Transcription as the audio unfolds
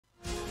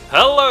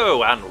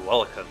Hello and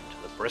welcome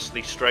to the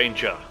Bristly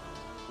Stranger.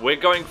 We're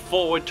going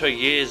forward to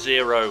Year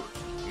Zero,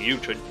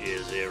 Mutant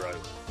Year Zero.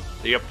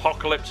 The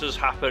apocalypse has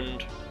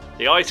happened,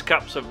 the ice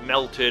caps have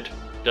melted,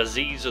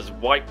 disease has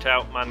wiped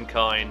out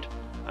mankind,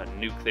 and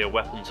nuclear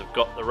weapons have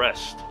got the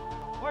rest.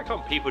 Why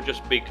can't people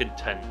just be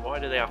content? Why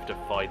do they have to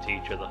fight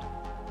each other?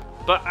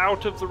 But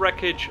out of the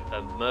wreckage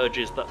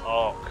emerges the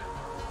Ark,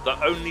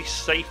 the only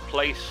safe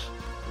place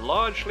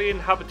largely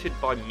inhabited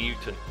by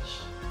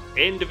mutants.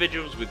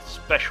 Individuals with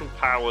special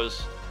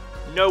powers.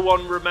 No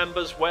one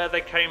remembers where they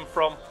came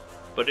from,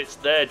 but it's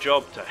their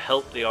job to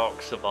help the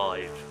Ark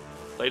survive.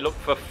 They look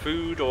for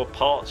food or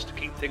parts to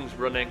keep things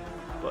running,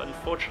 but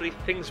unfortunately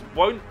things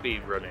won't be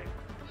running.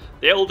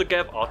 The Elder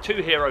Gev are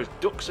two heroes,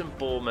 Dux and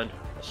Borman,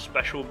 a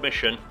special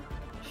mission.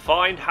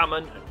 Find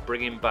Hammond and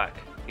bring him back.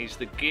 He's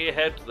the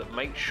gearhead that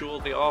makes sure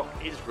the Ark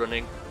is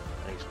running,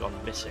 and he's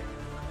gone missing.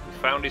 We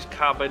found his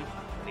cabin,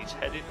 and he's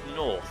headed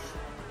north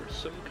for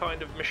some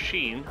kind of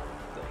machine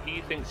that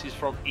he thinks is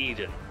from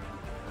Eden.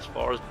 As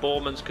far as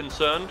Borman's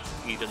concerned,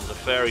 Eden's a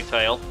fairy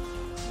tale.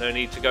 No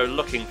need to go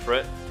looking for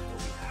it,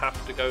 but we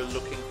have to go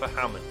looking for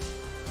Hammond.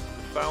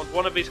 We found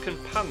one of his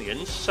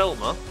companions,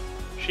 Selma.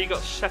 She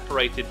got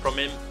separated from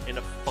him in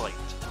a fight,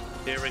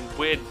 hearing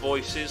weird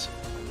voices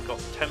and got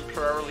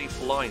temporarily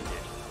blinded.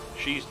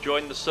 She's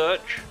joined the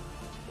search.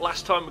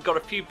 Last time we got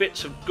a few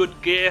bits of good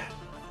gear.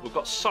 We've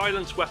got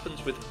silence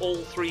weapons with all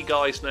three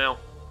guys now.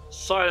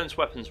 Silence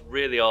weapons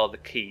really are the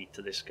key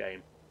to this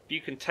game. If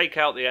you can take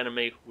out the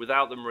enemy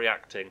without them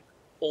reacting,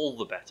 all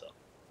the better.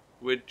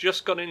 We've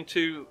just gone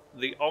into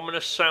the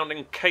ominous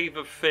sounding Cave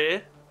of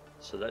Fear,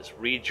 so let's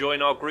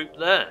rejoin our group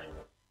there.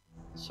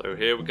 So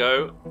here we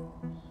go.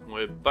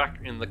 We're back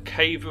in the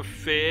Cave of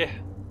Fear.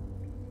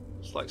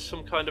 It's like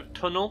some kind of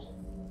tunnel.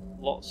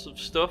 Lots of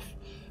stuff.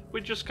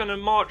 We're just going to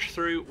march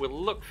through. We'll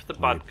look for the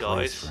bad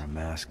guys. For a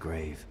mass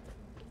grave.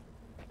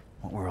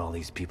 What were all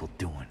these people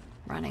doing?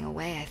 Running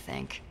away, I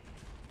think.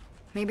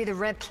 Maybe the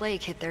Red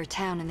Plague hit their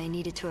town and they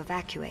needed to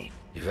evacuate.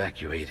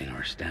 Evacuating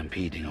or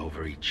stampeding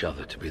over each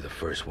other to be the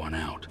first one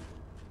out.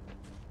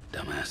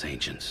 Dumbass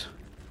ancients.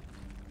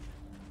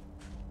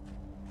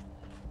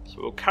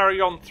 So we'll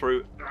carry on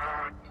through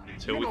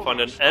until we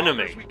find an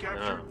enemy.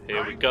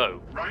 Here we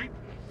go. Right?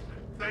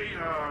 They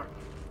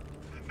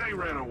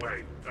ran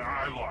away.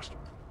 I lost them.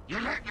 You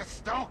let your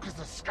stalkers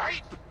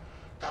escape?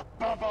 The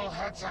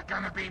bobbleheads are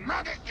gonna be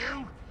mad at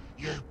you.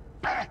 You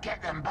better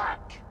get them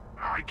back.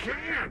 I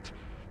can't.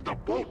 The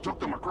boat took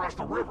them across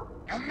the river.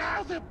 And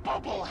now the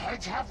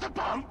bobbleheads have the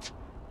boat?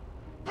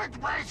 But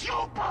where's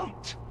your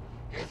boat?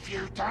 If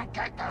you don't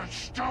get those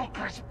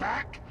stalkers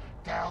back,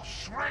 they'll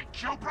shred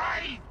your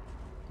brain.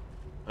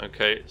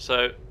 Okay,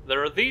 so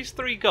there are these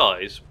three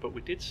guys, but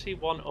we did see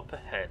one up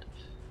ahead.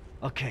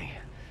 Okay,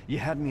 you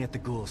had me at the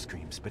ghoul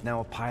screams, but now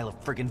a pile of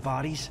friggin'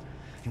 bodies?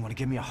 You want to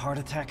give me a heart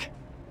attack?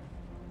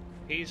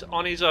 He's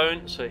on his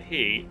own, so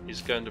he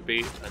is going to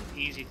be an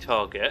easy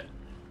target.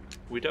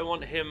 We don't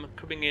want him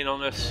coming in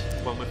on us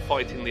when we're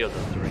fighting the other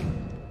three.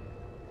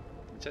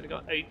 He's only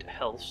got 8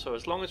 health, so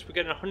as long as we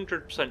get a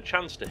 100%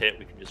 chance to hit,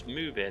 we can just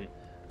move in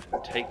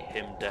and take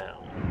him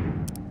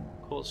down.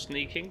 Caught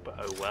sneaking, but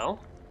oh well.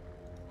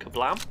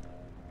 Kablam.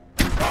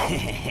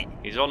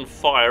 He's on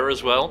fire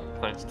as well,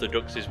 thanks to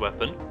Dux's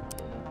weapon.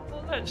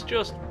 Let's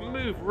just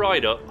move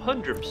right up,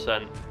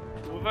 100%.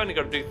 We've only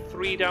got to do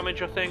 3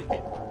 damage, I think,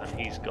 and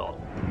he's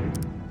gone.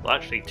 Well,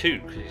 actually 2,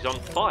 because he's on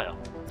fire.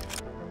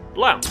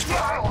 Blam!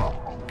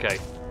 Okay.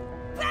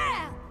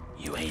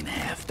 You ain't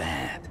half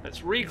bad.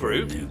 Let's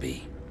regroup.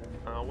 Newbie.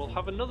 We'll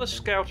have another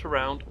scout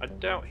around. I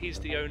doubt he's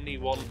the only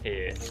one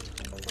here.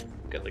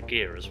 Get the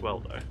gear as well,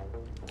 though.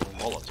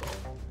 Molotov.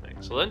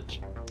 Excellent.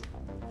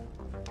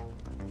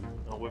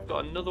 We've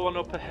got another one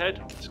up ahead.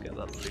 Let's get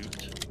that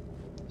loot.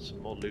 Some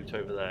more loot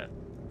over there.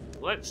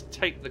 Let's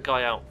take the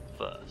guy out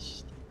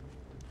first.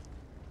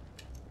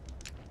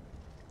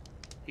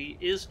 He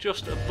is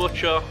just a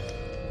butcher.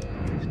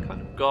 He's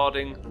kind of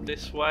guarding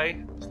this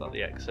way. Is that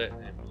the exit?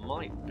 It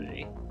might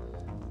be.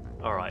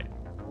 Alright,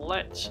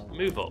 let's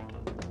move up.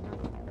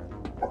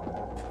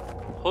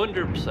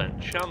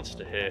 100% chance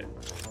to hit.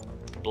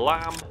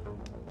 Blam.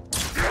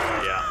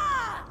 Yeah.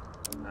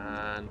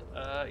 And,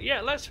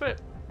 yeah, let's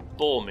let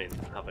Borman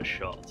have a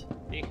shot.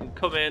 He can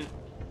come in,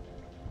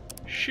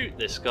 shoot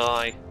this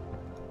guy.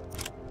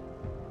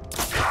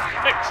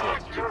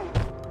 Excellent.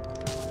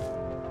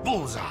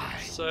 Bullseye.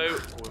 So,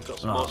 we've got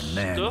some more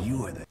stuff.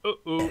 You are the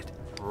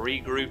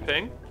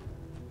Regrouping.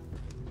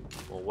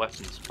 More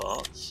weapons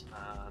parts.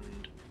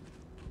 And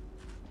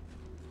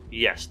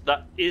yes,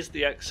 that is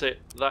the exit.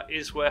 That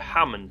is where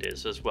Hammond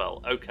is as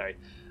well. Okay.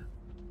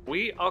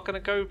 We are going to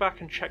go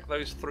back and check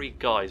those 3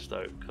 guys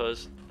though,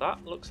 because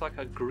that looks like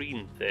a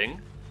green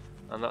thing.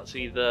 And that's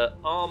either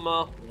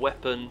armor,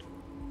 weapon,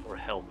 or a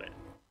helmet.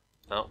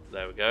 Oh,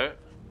 there we go.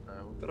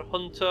 We've got a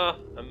hunter,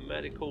 a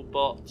medical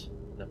bot,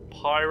 and a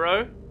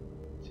pyro.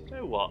 Do you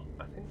know what?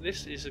 I think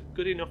this is a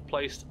good enough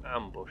place to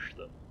ambush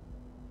them.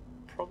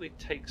 Probably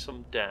take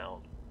some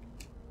down.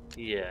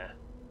 Yeah.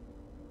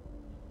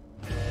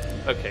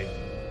 Okay.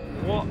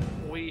 what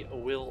we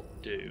will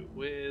do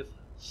with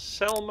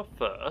Selma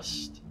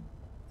first.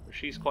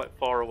 She's quite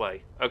far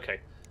away.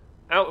 Okay,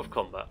 out of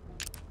combat.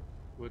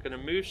 We're going to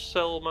move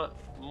Selma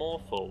more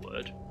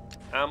forward.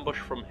 Ambush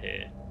from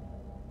here.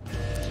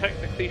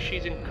 Technically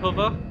she's in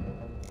cover.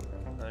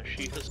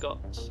 She has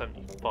got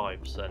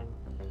 75%.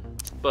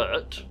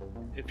 But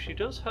if she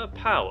does her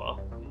power,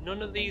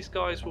 none of these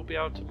guys will be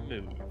able to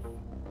move.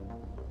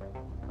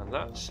 And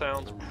that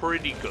sounds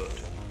pretty good.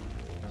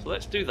 So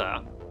let's do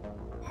that.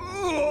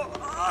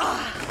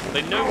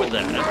 They know we're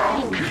there,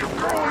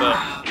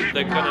 but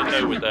they're going to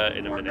know we're there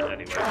in a minute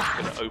anyway.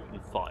 We're going to open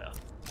fire.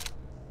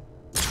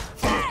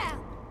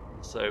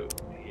 So,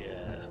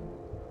 yeah.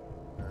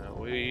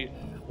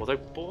 Although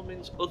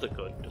Bormin's other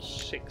gun does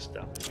 6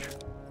 damage.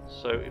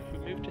 So if we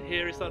move to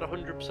here, is that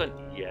 100%?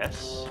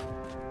 Yes.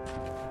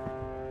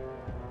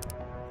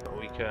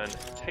 We can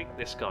take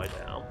this guy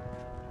down.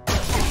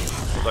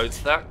 Although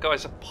that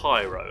guy's a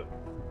pyro.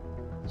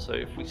 So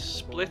if we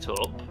split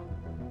up,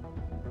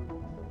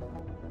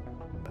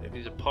 if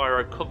he's a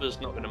pyro, cover's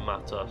not going to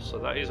matter. So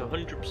that is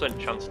 100%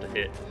 chance to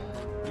hit.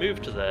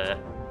 Move to there.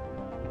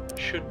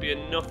 Should be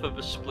enough of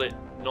a split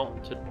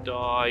not to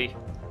die.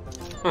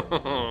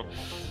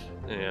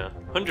 Yeah,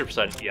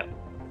 100%, yeah.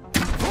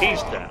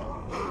 He's down.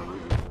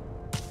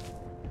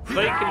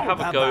 They can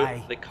have a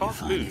go. They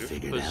can't move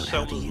because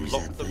someone's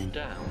locked them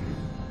down.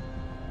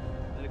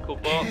 Medical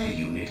bot.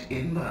 He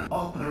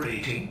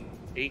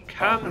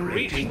can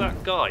reach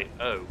that guy.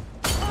 Oh.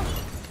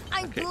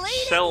 Okay,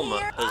 Selma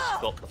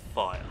has got the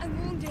fire. I'm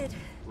wounded.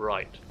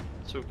 Right.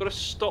 So we've got to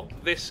stop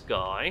this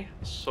guy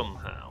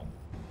somehow.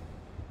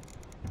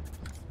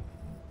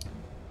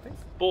 I think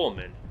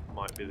Bormin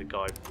might be the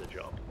guy for the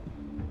job.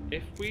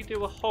 If we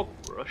do a hog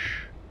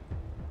rush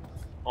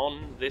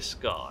on this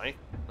guy,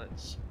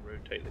 let's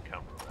rotate the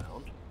camera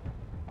around.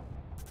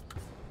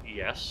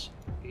 Yes,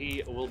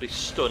 he will be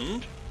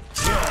stunned.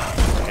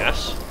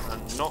 Yes,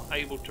 and not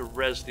able to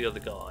res the other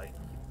guy.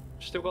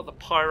 Still got the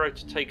pyro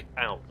to take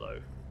out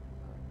though.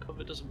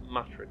 Cover doesn't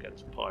matter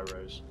against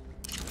pyros.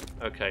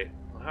 Okay,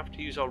 I'll have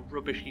to use our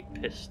rubbishy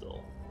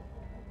pistol.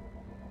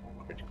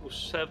 Critical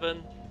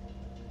 7.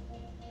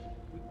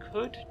 We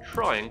could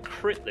try and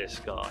crit this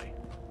guy.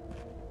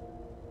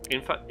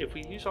 In fact, if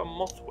we use our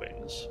moth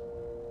wings,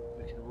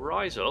 we can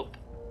rise up,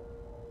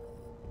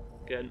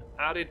 get an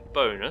added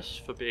bonus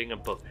for being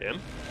above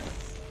him,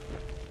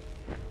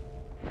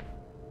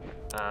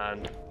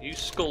 and use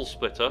Skull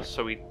Splitter,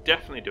 so we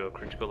definitely do a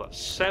critical. That's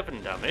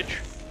 7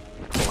 damage.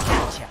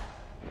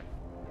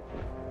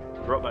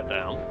 Drop that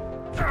down.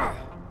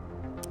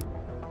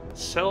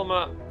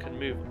 Selma can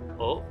move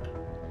up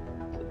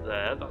to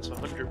there. That's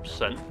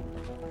 100%.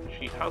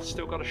 She has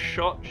still got a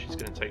shot. She's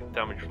going to take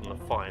damage from the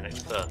fire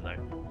next turn, though.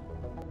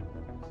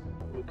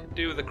 We could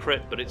do with a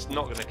crit, but it's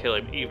not going to kill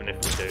him, even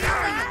if we do.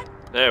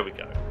 There we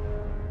go.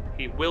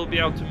 He will be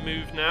able to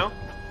move now.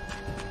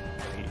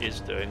 He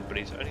is doing, but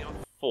he's only on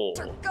 4.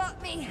 Got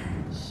me.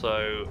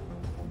 So,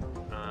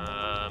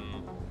 we're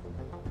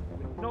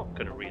not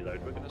going to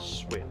reload. We're going to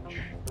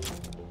switch.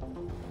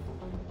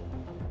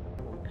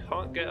 We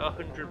can't get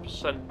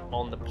 100%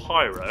 on the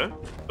pyro.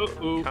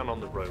 We can on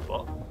the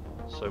robot.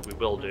 So we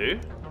will do.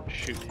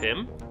 Shoot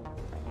him.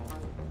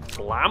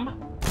 Blam.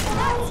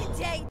 Not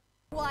today,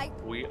 wipe.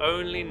 We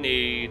only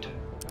need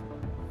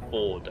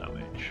 4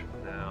 damage.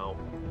 Now,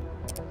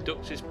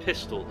 Dux's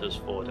pistol does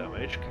 4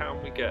 damage.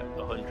 Can we get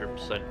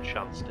 100%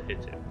 chance to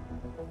hit him?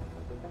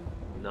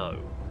 No.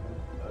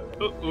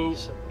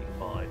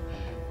 75.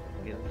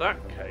 In that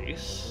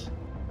case,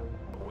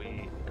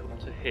 we come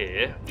to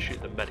here and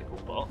shoot the medical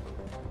bot.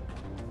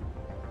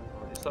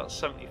 Is that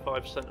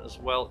 75% as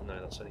well? No,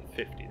 that's only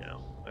 50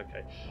 now.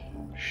 Okay.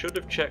 Should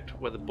have checked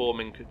whether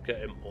Bormin could get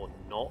him or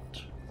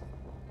not.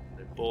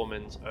 The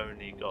Bormin's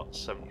only got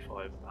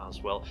 75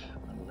 as well,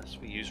 unless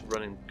we use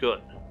run and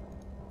gun.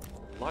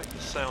 I like the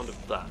sound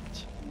of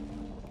that.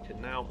 We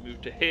can now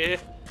move to here,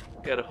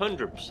 get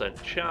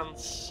 100%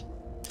 chance,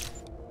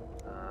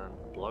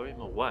 and blow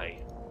him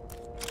away.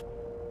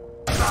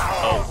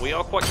 Oh, we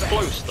are quite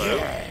close though,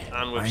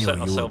 and we've set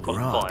ourselves on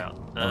fire.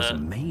 That was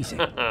amazing.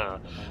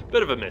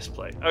 Bit of a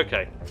misplay.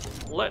 Okay,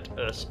 let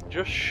us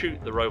just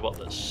shoot the robot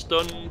that's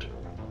stunned.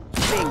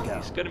 Bingo.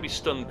 He's going to be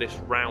stunned this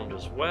round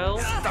as well.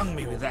 Stung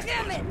me with that.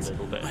 A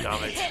little bit of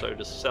damage, so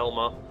does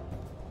Selma.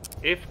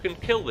 If we can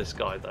kill this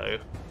guy though,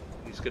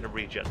 he's going to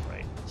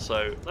regenerate.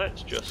 So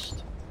let's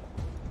just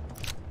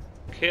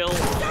kill.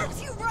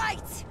 Serves you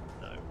right.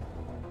 No,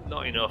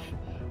 not enough.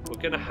 We're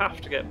going to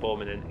have to get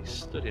Bormin in. He's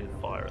stood in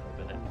fire at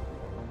the minute.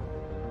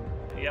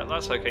 Yeah,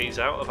 that's okay. He's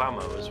out of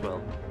ammo as well.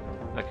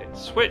 Okay,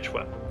 switch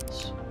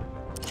weapons.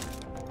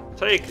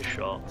 Take a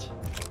shot.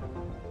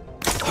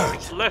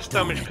 It's less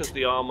damage because of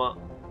the armor,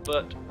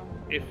 but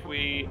if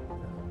we...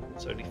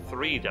 It's only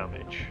 3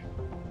 damage.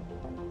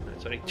 No,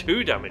 it's only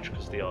 2 damage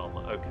because of the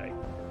armor. Okay.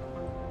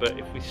 But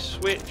if we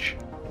switch,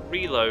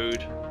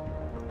 reload,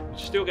 we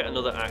still get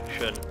another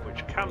action,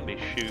 which can be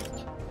shoot.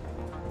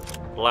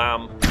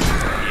 Blam.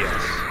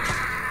 Yes.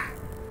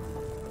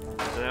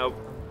 Now,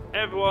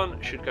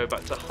 everyone should go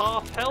back to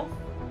half health.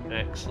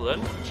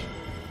 Excellent.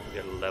 We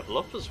get a level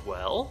up as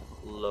well.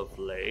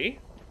 Lovely.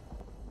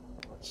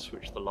 Let's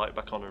switch the light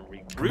back on and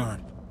regroup. Come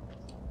on.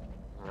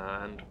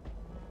 And,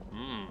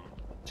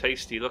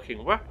 tasty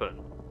looking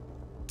weapon.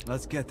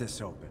 Let's get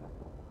this open.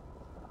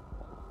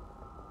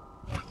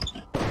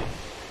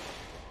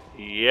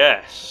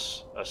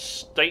 Yes, a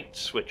state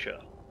switcher.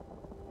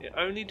 It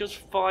only does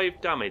 5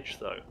 damage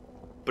though,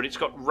 but it's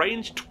got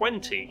range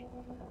 20.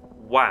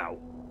 Wow.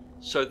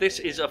 So this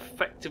is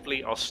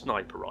effectively our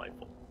sniper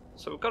rifle.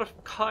 So we've got to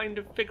kind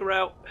of figure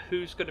out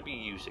who's going to be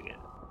using it.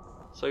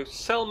 So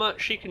Selma,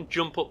 she can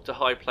jump up to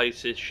high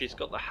places. She's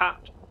got the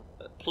hat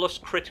plus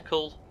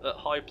critical at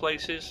high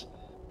places.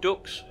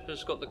 Dux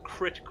has got the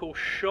critical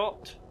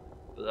shot,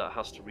 but that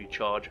has to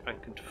recharge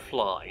and can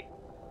fly.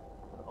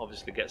 That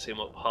obviously gets him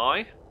up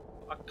high.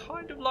 I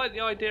kind of like the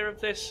idea of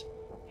this.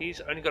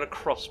 He's only got a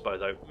crossbow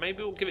though.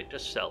 Maybe we'll give it to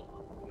Selma.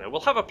 No,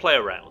 we'll have a play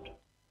around.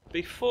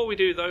 Before we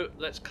do though,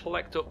 let's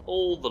collect up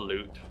all the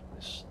loot.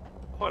 There's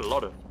quite a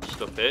lot of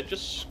stuff here,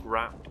 just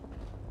scrap.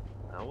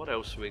 Now what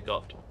else have we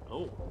got?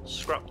 Oh,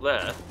 scrap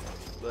there,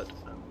 but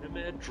a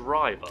Mimir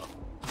driver.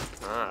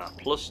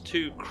 Plus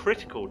 2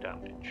 critical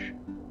damage.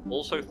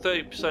 Also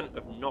 30%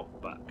 of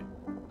knockback.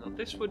 Now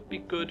this would be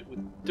good with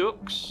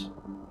Dux.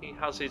 He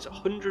has his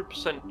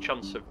 100%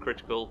 chance of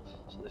critical,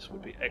 so this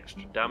would be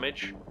extra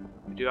damage.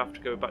 We do have to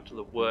go back to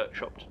the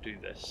workshop to do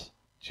this.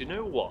 Do you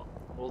know what?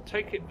 We'll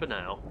take it for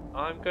now.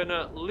 I'm going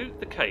to loot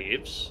the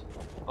caves.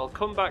 I'll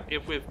come back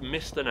if we've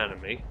missed an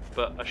enemy,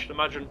 but I should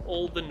imagine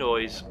all the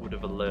noise would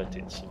have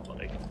alerted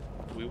somebody.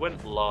 We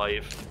went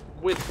live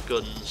with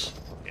guns.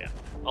 Yeah.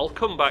 I'll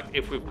come back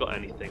if we've got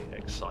anything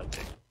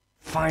exciting.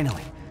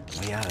 Finally,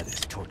 way out of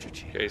this torture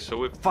chamber. Okay, so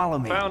we've Follow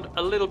me. found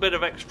a little bit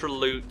of extra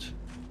loot.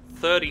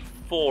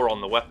 34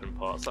 on the weapon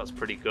parts, that's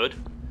pretty good.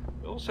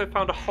 We also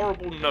found a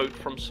horrible note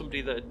from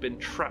somebody that had been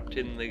trapped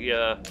in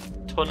the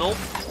tunnel.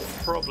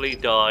 Probably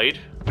died.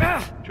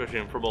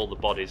 Judging from all the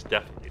bodies,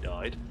 definitely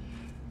died.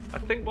 I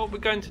think what we're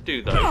going to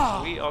do though,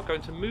 is we are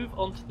going to move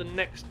on to the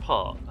next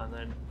part and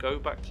then go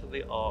back to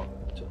the Ark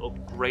to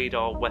upgrade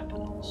our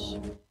weapons.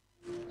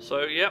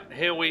 So yeah,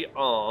 here we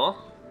are.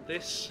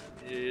 This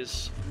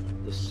is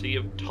the Sea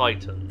of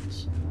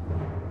Titans.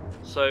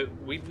 So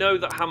we know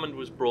that Hammond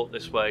was brought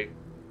this way.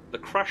 The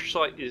crash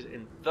site is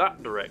in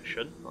that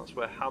direction. That's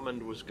where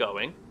Hammond was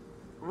going.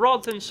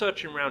 Rather than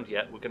searching around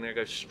yet, we're going to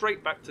go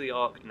straight back to the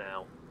Ark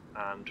now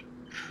and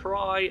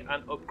try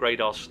and upgrade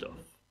our stuff.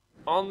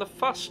 On the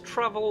fast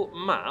travel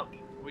map,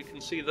 we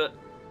can see that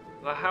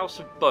the House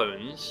of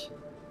Bones,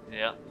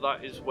 yeah,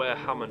 that is where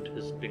Hammond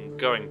has been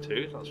going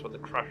to. That's where the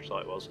crash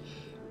site was.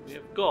 We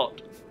have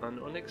got an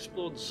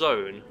unexplored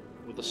zone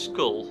with a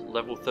skull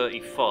level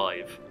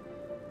 35.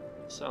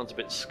 Sounds a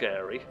bit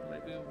scary.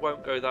 Maybe we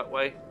won't go that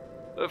way.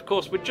 But of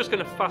course, we're just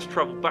going to fast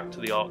travel back to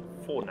the Ark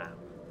for now.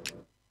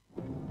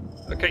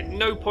 Okay,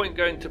 no point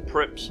going to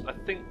Prips. I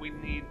think we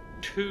need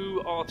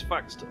 2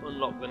 artifacts to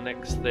unlock the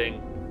next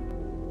thing.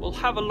 We'll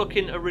have a look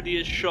in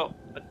Iridia's shop.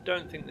 I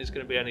don't think there's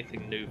going to be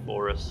anything new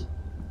for us.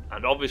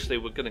 And obviously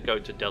we're going to go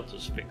to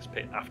Delta's Fix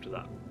Pit after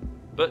that.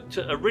 But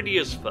to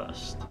Iridia's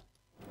first.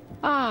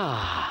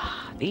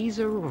 Ah, these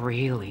are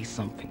really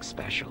something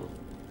special.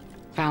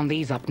 Found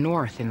these up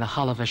north in the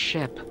hull of a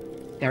ship.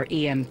 They're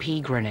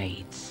EMP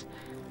grenades.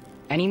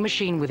 Any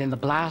machine within the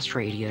blast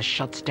radius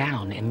shuts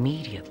down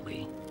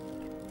immediately.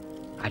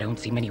 I don't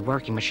see many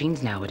working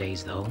machines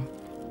nowadays, though.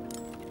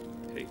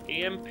 Okay,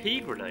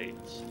 EMP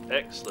grenades.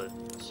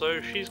 Excellent. So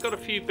she's got a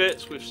few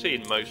bits. We've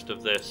seen most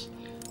of this.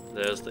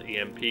 There's the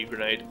EMP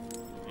grenade.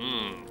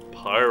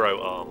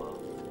 Pyro armor.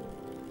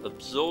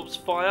 Absorbs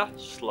fire.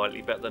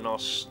 Slightly better than our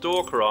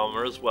stalker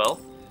armor as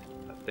well.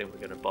 I think we're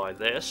going to buy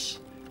this.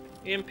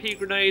 EMP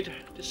grenade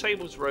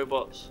disables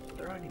robots.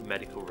 They're only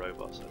medical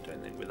robots. I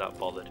don't think we're that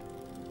bothered.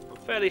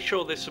 I'm fairly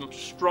sure there's some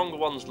stronger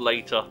ones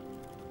later,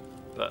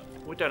 but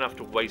we don't have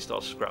to waste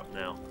our scrap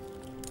now.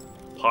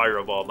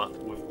 Pyro armor,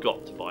 we've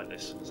got to buy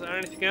this. Is there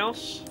anything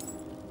else?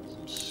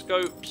 Some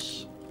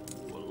scopes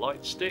or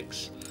light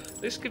sticks.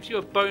 This gives you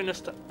a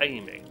bonus to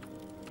aiming.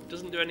 It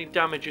doesn't do any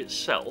damage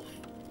itself,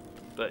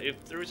 but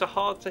if there is a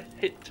hard to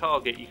hit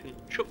target, you can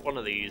chuck one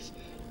of these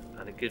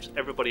and it gives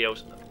everybody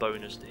else a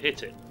bonus to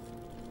hit it.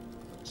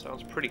 That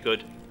sounds pretty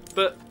good,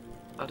 but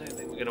I don't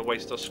think we're going to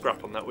waste our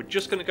scrap on that. We're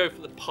just going to go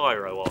for the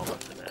pyro armor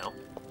for now,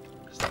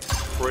 because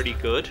that's pretty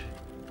good.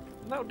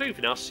 And that'll do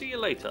for now. See you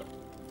later.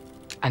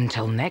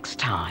 Until next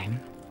time.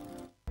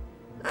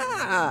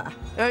 Ah,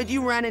 heard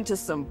you ran into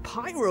some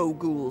pyro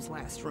ghouls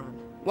last run.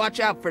 Watch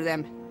out for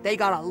them. They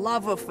got a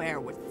love affair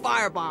with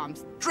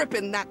firebombs,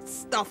 dripping that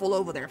stuff all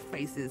over their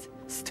faces.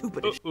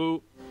 Stupid as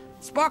Uh-oh.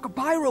 Spark a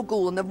pyro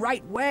ghoul in the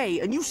right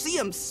way, and you see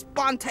them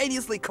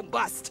spontaneously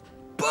combust.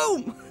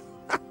 Boom!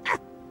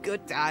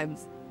 Good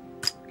times.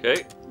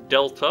 Okay,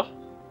 Delta.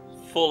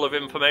 Full of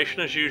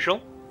information as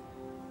usual.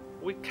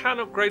 We can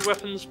upgrade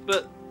weapons,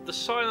 but the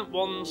silent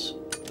ones,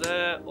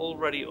 they're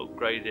already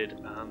upgraded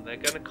and they're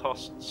going to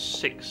cost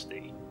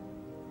 60.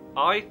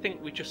 I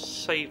think we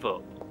just save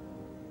up.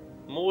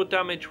 More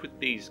damage with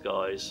these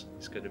guys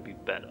is going to be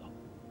better.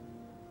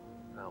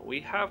 Now, Now, we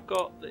have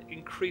got the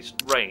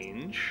increased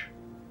range,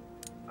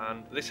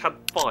 and this had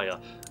fire.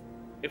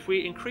 If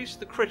we increase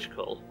the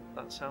critical,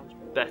 that sounds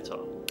better,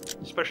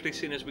 especially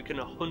seeing as we can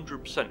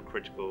 100%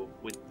 critical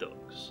with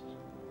ducks.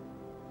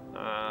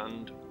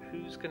 And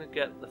who's going to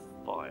get the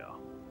fire?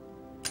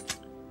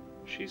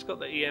 She's got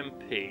the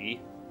EMP.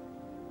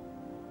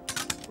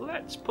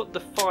 Let's put the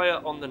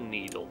fire on the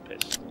needle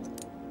pistol.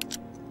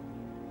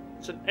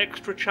 It's an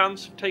extra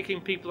chance of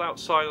taking people out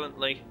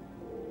silently.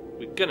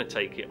 We're going to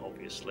take it,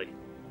 obviously.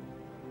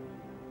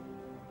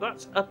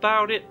 That's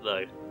about it,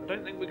 though. I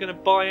don't think we're going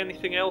to buy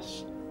anything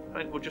else. I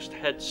think we'll just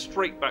head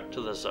straight back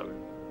to the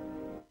zone.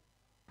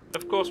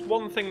 Of course,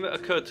 one thing that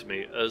occurred to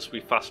me as we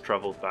fast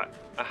travelled back,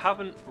 I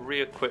haven't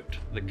re-equipped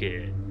the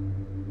gear.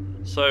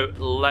 So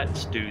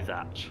let's do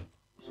that.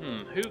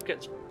 Who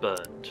gets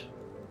burnt?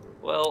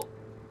 Well,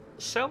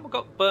 Selma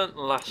got burnt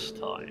last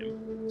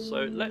time,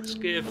 so let's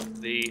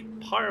give the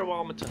pyro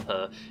armor to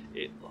her.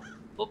 It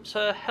ups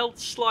her health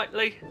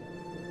slightly.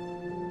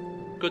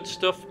 Good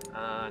stuff,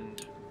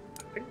 and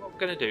I think what we're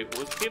going to do,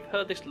 we'll give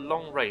her this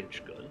long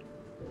range gun.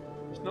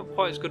 It's not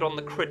quite as good on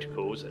the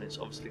criticals, and it's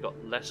obviously got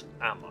less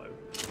ammo,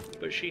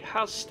 but she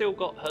has still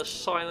got her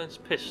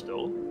silenced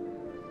pistol.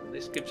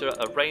 This gives her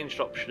a ranged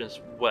option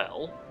as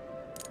well.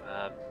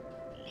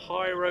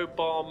 Pyro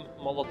bomb,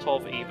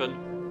 Molotov even,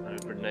 and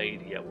a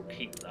grenade, yeah, we'll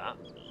keep that.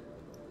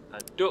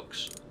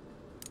 Ducks,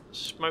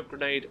 smoke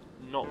grenade,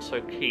 not so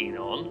keen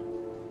on.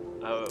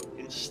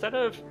 Instead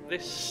of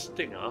this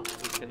stinger,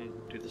 we can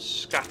do the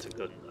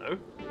scattergun though.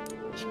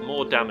 It's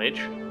more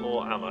damage,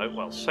 more ammo,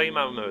 well, same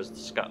ammo as the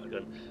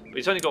scattergun, but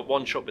he's only got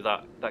one shot with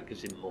that, that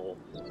gives him more.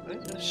 I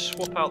think let's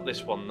swap out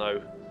this one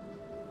though.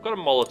 We've got a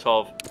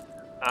Molotov,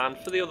 and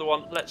for the other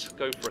one, let's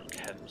go for a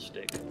chem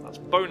stick. That's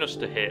bonus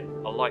to hit,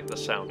 I like the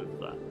sound of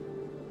that.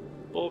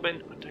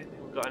 Borbin, I don't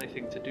think we've got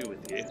anything to do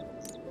with you.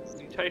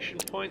 Mutation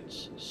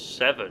points,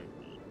 7.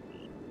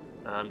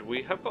 And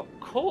we have got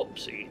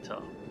Corpse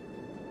Eater.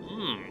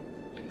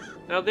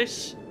 Now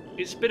this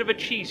is a bit of a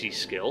cheesy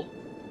skill.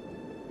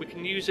 We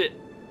can use it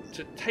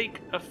to take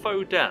a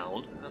foe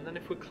down, and then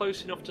if we're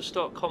close enough to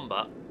start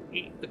combat,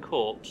 eat the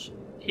corpse,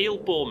 heal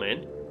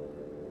Bormin,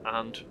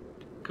 and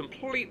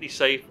completely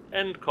safe,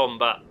 end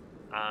combat,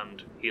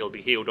 and he'll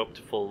be healed up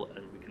to full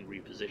and we can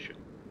reposition.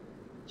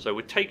 So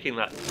we're taking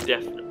that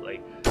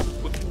definitely.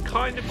 We can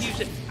kind of use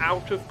it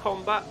out of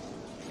combat.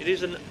 It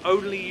is an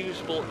only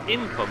usable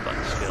in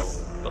combat skill,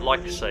 but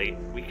like I say,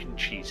 we can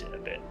cheese it a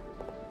bit.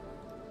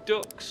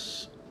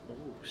 Ducks,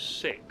 ooh,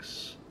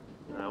 6.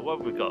 What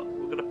have we got?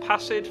 We've got a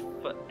passage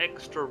for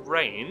extra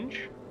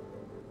range.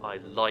 I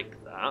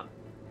like that.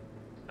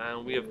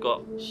 And we have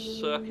got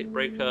circuit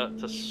breaker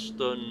to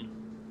stun.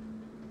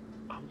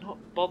 I'm not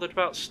bothered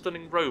about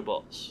stunning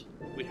robots.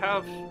 We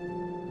have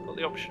got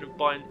the option of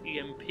buying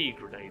EMP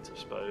grenades, I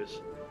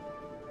suppose.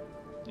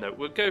 No,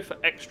 we'll go for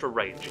extra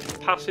range. It's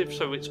passive,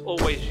 so it's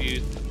always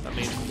used. That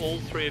means all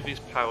 3 of his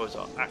powers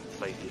are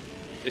activated.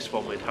 This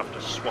one we'd have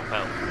to swap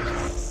out.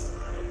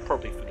 I'll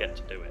probably forget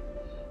to do it.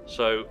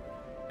 So,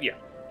 yeah.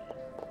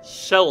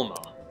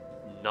 Selma,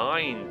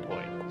 9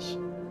 points.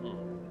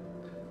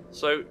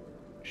 So,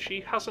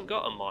 she hasn't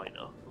got a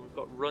miner. We've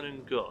got run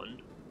and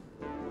gun.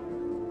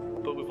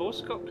 But we've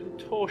also got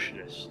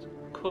contortionist.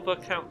 Cover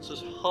counts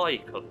as high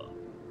cover.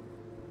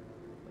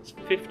 That's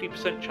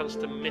 50% chance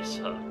to miss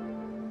her.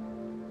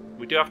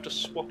 We do have to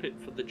swap it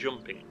for the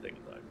jumping thing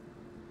though.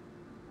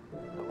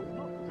 We've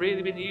not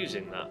really been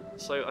using that,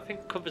 so I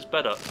think cover's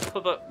better.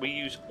 Cover we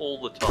use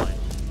all the time.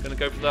 Gonna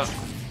go for that,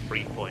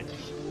 3 points.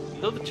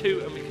 Another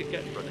 2 and we could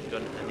get run and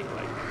gun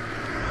anyway.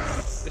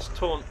 This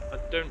taunt, I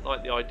don't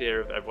like the idea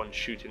of everyone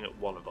shooting at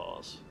one of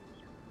ours.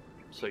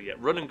 So yeah,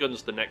 run and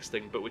gun's the next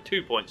thing, but we're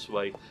 2 points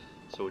away,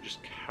 so we'll just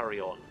carry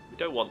on. We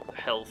don't want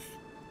health.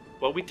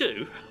 Well, we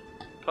do,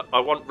 but I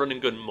want run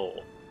and gun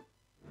more.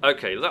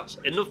 Okay, that's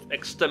enough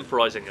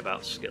extemporising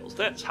about skills.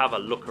 Let's have a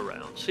look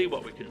around, see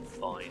what we can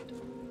find.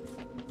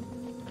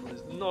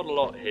 There's not a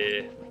lot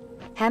here.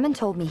 Hammond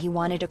told me he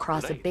wanted to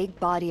cross a big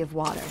body of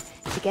water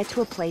to get to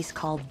a place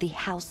called the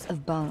House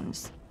of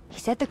Bones. He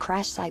said the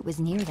crash site was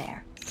near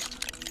there.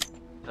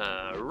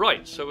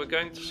 Right, so we're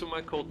going to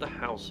somewhere called the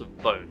House of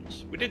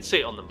Bones. We did see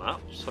it on the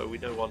map, so we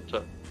don't want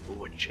to...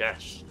 Ooh, a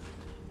chest.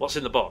 What's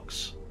in the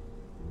box?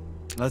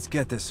 Let's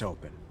get this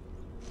open.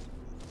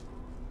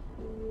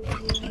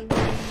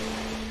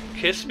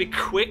 Kiss me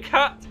quick,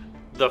 hat?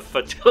 The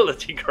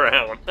fertility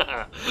crown.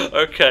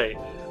 Okay.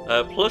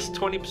 Plus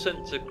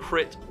 20% to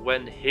crit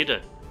when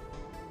hidden.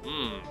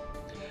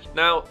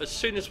 Now, as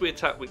soon as we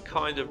attack, we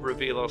kind of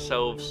reveal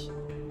ourselves.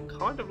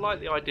 Kind of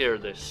like the idea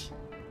of this.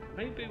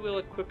 Maybe we'll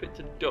equip it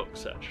to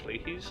Ducks,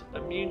 actually. He's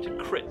immune to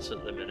crits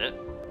at the minute.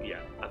 Yeah,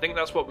 I think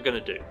that's what we're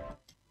going to do.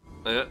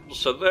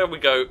 So there we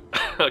go.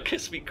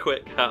 Kiss me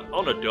quick hat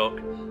on a duck.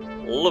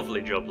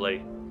 Lovely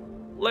jubbly.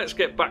 Let's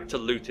get back to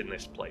looting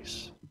this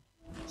place.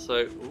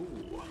 So,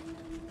 ooh,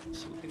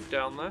 something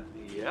down there.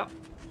 Yep.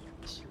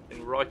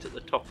 Something right at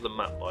the top of the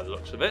map by the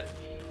looks of it.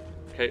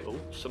 Okay, oh,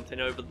 something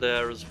over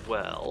there as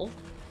well.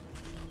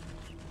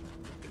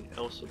 Anything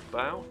else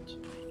about?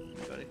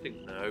 Got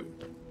anything? No.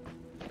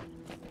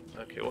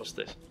 Okay, what's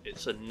this?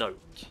 It's a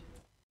note.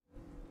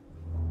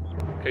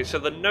 Okay, so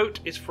the note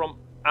is from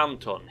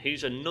Anton.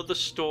 He's another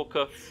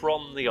stalker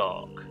from the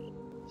Ark.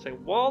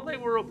 Saying while they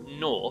were up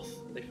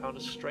north, they found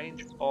a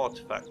strange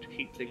artifact to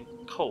keep things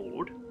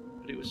cold,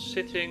 but it was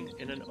sitting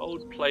in an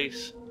old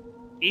place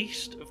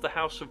east of the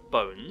House of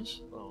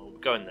Bones, oh, we're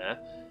going there,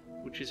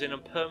 which is in a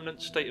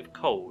permanent state of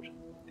cold.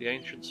 The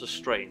ancients are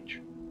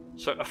strange.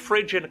 So a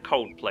fridge in a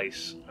cold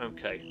place.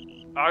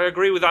 Okay. I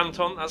agree with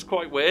Anton, that's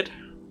quite weird.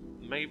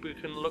 Maybe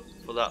we can look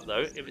for that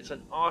though. If it's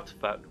an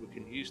artifact, we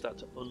can use that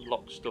to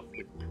unlock stuff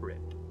with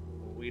Prip.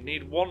 We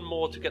need one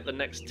more to get the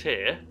next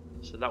tier,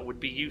 so that would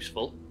be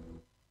useful.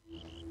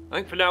 I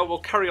think for now we'll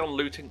carry on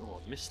looting.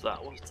 Oh, I missed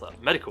that. What's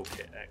that? Medical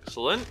kit.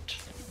 Excellent.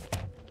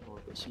 Oh,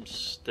 we've got some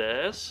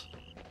stairs.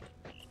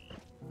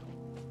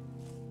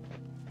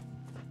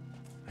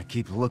 I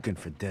keep looking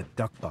for dead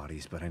duck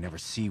bodies, but I never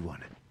see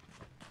one.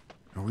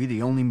 Are we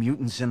the only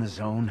mutants in the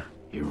zone?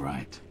 You're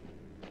right.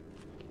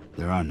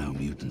 There are no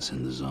mutants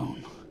in the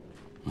zone.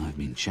 I've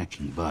been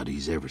checking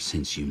bodies ever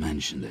since you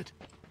mentioned it.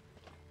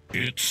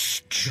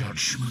 It's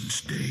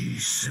Judgment Day,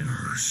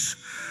 sinners.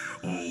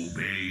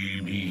 Obey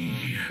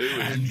me,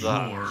 and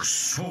your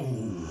soul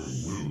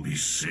will be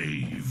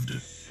saved.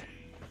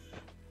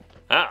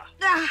 Ah!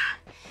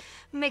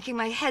 Making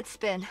my head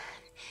spin.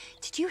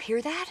 Did you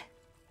hear that?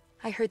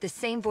 I heard the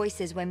same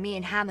voices when me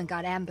and Hammond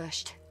got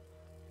ambushed.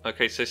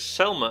 Okay, so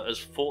Selma has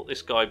fought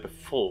this guy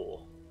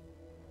before.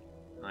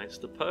 It's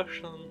the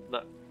person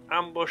that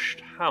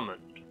ambushed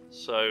Hammond.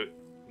 So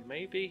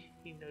maybe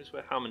he knows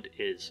where Hammond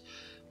is.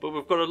 But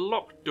we've got a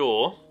locked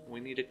door. We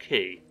need a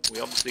key. We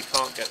obviously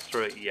can't get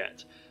through it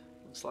yet.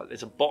 Looks like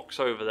there's a box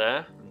over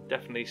there. And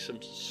definitely some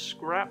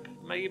scrap,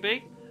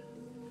 maybe.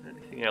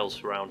 Anything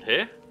else around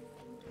here?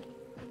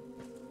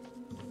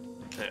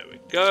 There we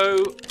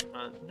go.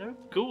 No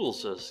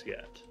ghouls as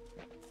yet.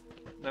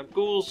 Now,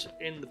 ghouls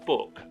in the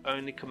book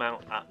only come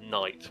out at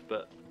night,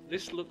 but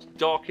this looks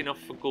dark enough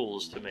for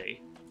ghouls to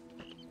me.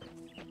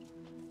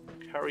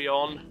 Carry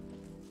on.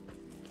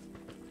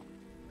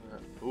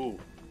 Ooh,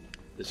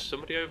 there's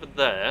somebody over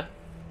there.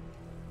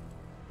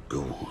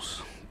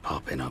 Ghouls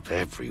popping up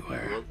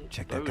everywhere.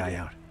 Check that guy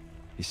out.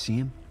 You see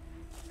him?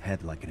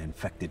 Head like an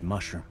infected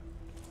mushroom.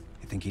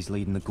 You think he's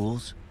leading the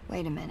ghouls?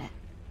 Wait a minute.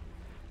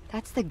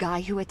 That's the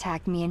guy who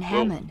attacked me and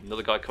Hammond.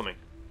 Another guy coming.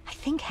 I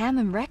think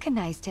Hammond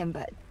recognized him,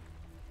 but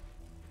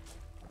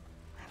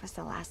that was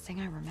the last thing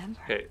I remember.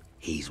 Okay.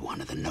 He's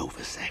one of the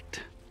Nova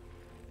sect.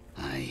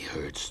 I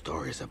heard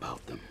stories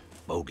about them.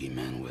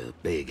 Bogeymen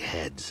with big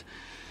heads.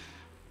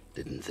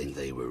 Didn't think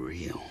they were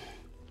real.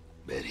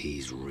 Bet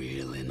he's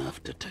real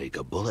enough to take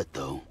a bullet,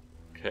 though.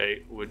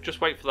 Okay, we'll just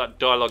wait for that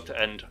dialogue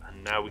to end,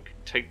 and now we can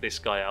take this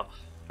guy out.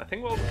 I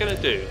think what we're going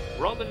to do,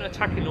 rather than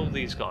attacking all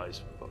these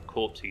guys, we've got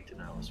Corpse Eater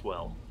now as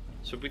well.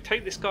 So if we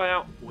take this guy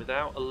out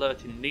without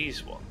alerting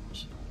these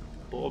ones,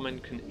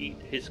 Borman can eat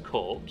his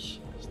corpse,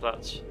 because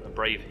that's a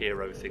brave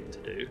hero thing to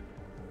do.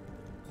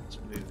 Let's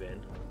move in.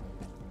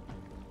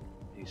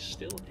 He's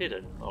still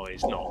hidden. Oh,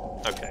 he's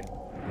not. Okay.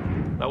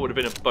 That would have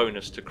been a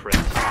bonus to crit.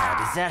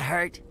 Does that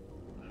hurt?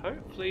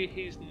 Hopefully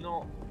he's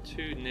not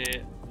too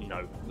near.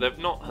 No, they've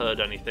not heard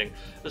anything.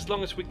 As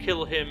long as we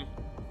kill him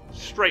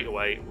straight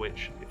away,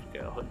 which if we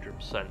get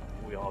 100%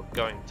 we are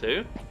going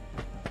to.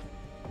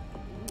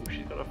 Ooh,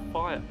 she's got a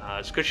fire.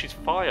 It's because she's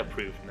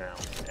fireproof now.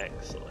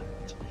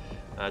 Excellent.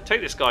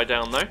 Take this guy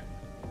down though.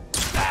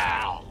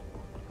 Ow!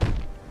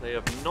 They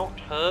have not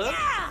heard.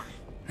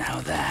 Now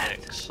that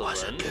Excellent.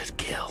 Was a good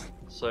kill.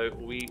 So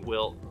we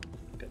will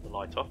get the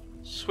light off.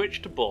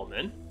 Switch to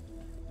Borman.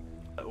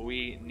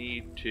 We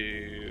need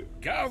to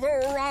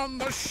Gather on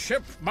the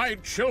ship, my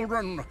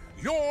children.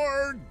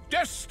 Your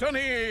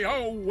destiny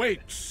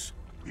awaits.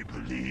 We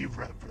believe,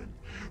 Reverend.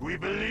 We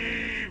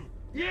believe.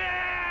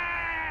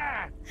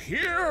 Yeah!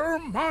 Hear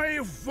my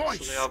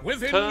voice so they have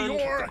within turned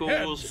your the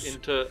ghouls heads.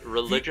 into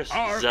religious the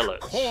Ark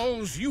zealots.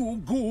 Calls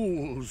you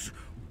ghouls,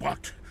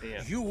 but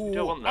you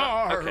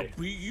are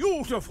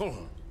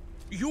beautiful.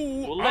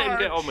 We'll let him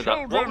get on with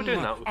that. What we're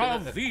doing now, we're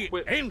of the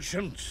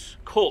ancients.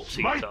 Corpse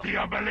Eater. Might the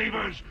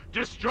unbelievers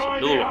destroy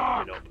the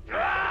Ark.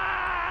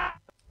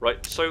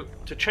 Right, so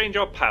to change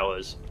our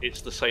powers, it's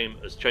the same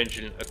as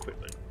changing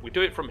equipment. We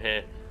do it from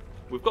here.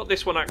 We've got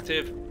this one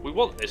active. We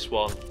want this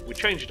one. We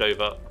change it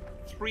over.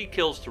 3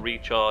 kills to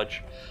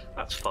recharge.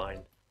 That's fine.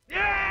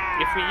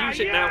 If we use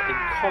it now in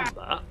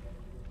combat,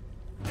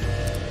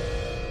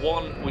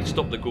 1, we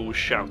stop the ghouls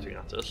shouting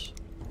at us.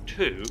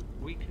 2,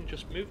 we can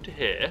just move to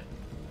here,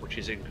 which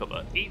is in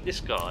cover. Eat this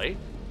guy.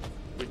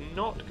 We're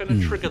not going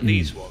to trigger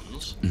these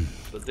ones,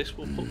 but this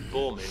will put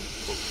Borman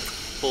for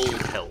full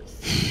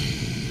health,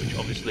 which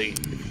obviously,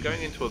 if we're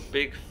going into a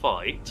big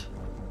fight,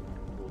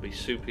 will be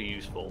super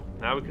useful.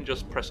 Now we can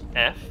just press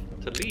F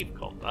to leave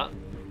combat,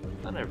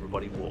 and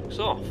everybody walks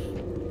off.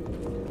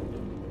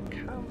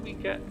 Can we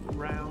get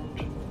round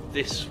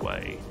this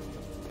way?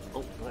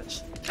 Oh,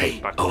 let's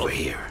take back over up.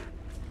 here.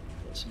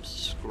 Got some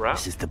scrap.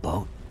 This is the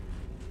boat?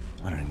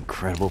 What an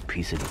incredible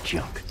piece of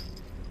junk.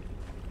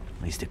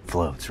 At least it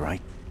floats,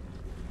 right?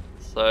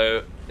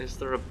 So, is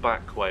there a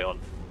back way on?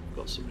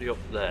 Got somebody up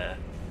there.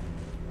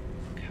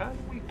 Can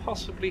we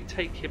possibly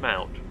take him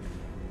out?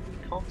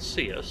 He can't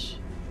see us.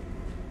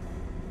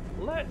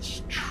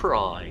 Let's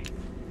try.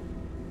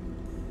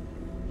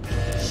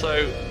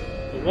 So,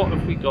 what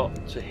have we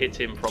got to hit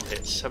him from here?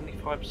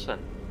 75%.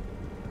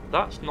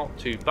 That's not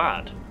too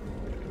bad.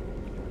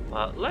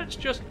 Let's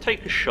just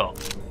take a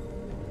shot.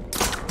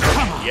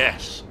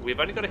 Yes, we've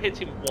only got to hit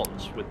him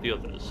once with the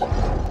others.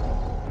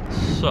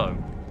 So,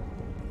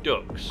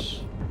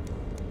 ducks.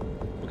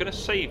 We're going to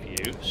save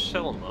you,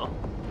 Selma.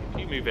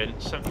 If you move in,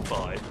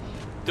 75.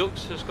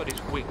 Ducks has got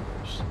his wings,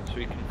 so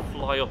he can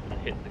fly up and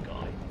hit the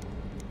guy.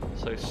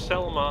 So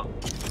Selma,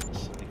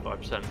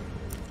 75%.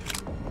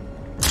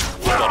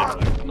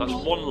 Got him. That's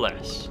one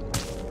less.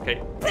 Okay,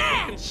 if we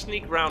can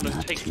sneak around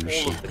and take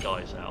all of the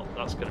guys out,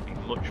 that's going to be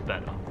much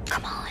better.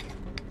 Come on.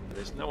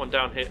 There's no one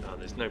down here. Oh,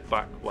 there's no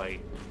back way.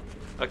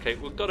 Okay,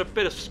 we've got a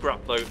bit of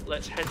scrap though.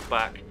 Let's head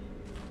back.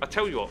 I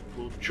tell you what,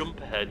 we'll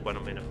jump ahead when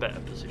I'm in a better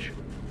position.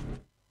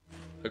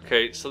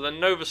 Okay, so the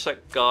Novasec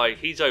guy,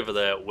 he's over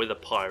there with a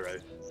pyro.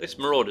 This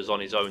Marauder's on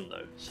his own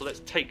though, so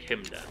let's take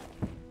him down.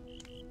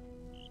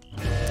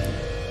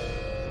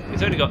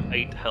 He's only got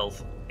 8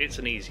 health. It's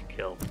an easy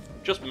kill.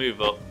 Just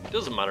move up.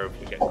 Doesn't matter if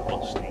we get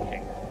caught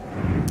sneaking.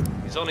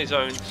 He's on his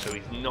own, so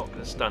he's not going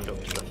to stand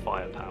up to the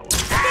firepower.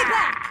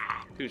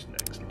 Who's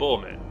next?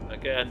 Bormin.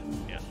 Again,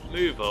 yeah,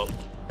 move up.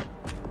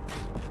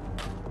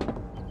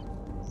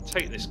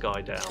 Take this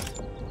guy down.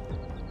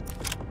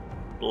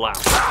 Blam.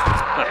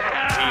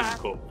 He's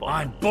caught fire.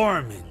 I'm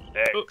Bormin.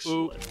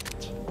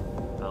 Excellent.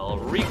 I'll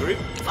regroup.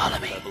 Follow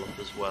me. Level up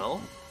as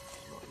well.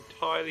 Not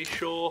entirely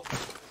sure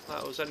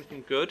that was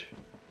anything good.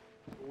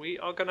 We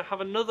are going to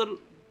have another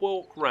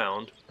walk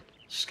round,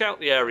 scout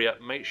the area,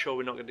 make sure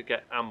we're not going to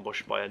get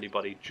ambushed by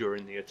anybody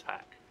during the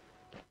attack.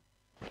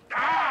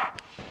 Ah!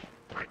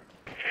 My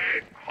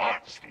head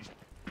hurts. These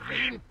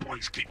brain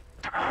boys keep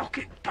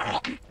talking.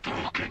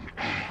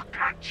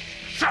 Can't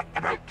shut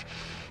them out.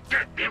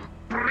 Get them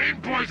brain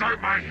boys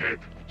out my head.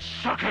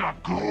 Suck it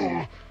up,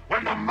 ghoul.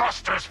 When the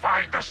masters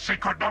find the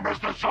secret numbers,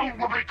 the zone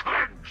will be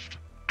cleansed.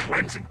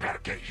 Cleansing better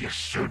get here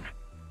soon.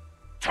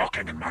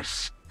 Talking in my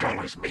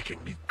skull is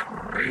making me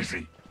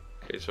crazy.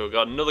 Okay, so we've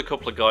got another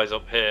couple of guys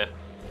up here.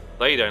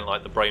 They don't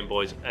like the brain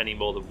boys any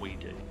more than we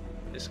do.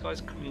 This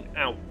guy's coming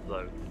out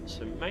though,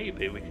 so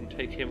maybe we can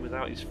take him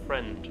without his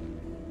friend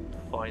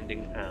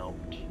finding out.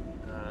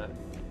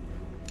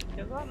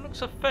 Yeah, that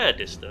looks a fair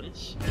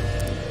distance.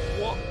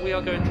 What we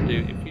are going to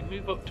do, if we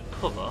move up to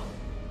cover,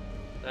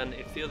 then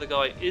if the other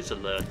guy is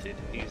alerted,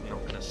 he's not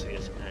going to see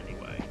us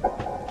anyway. So,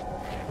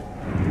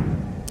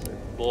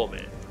 bomb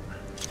it.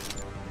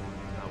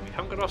 Now, we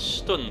haven't got our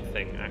stun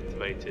thing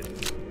activated.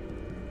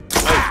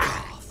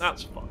 Okay,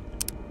 that's fine.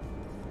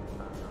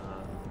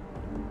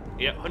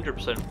 Yeah,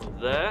 100% from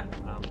there,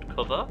 and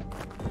cover.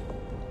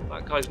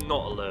 That guy's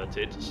not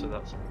alerted, so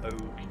that's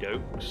okie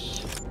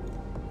dokes.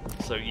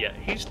 So yeah,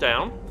 he's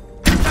down.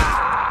 The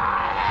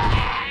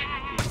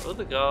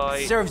other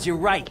guy serves you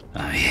right.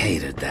 I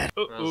hated that.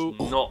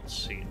 has not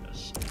seen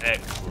us.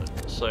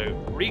 Excellent. So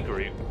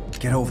regroup.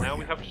 Get over now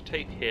here. We have to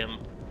take him.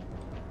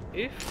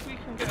 If we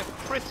can get a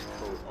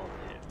critical on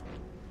him,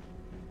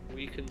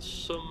 we can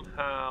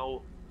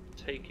somehow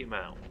take him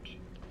out.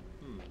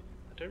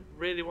 I don't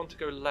really want to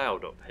go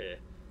loud up here,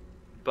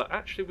 but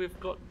actually we've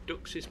got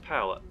Dux's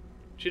power.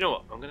 Do you know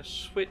what? I'm going to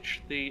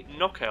switch the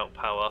knockout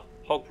power,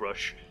 Hog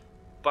Rush,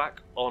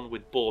 back on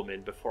with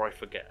Bormin before I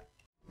forget.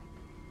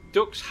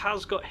 Dux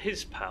has got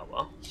his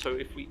power, so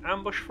if we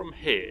ambush from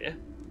here,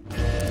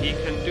 he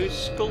can do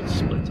Skull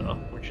Splitter,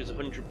 which is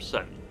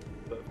 100%,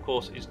 but of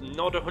course it's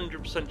not a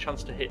 100%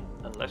 chance to hit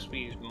unless we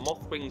use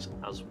Moth Wings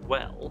as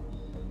well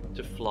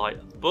to fly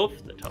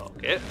above the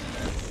target.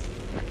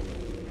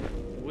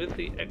 With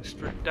the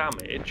extra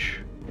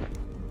damage,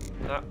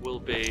 that will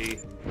be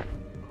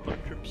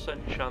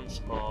 100% chance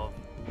of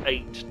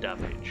 8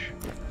 damage.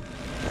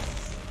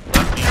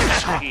 That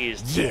means he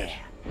is dead.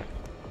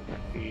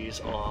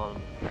 He's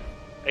on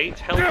 8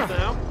 health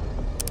now.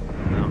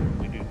 Now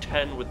we do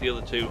 10 with the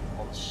other 2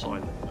 on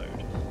silent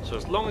mode. So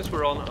as long as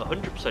we're on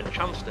 100%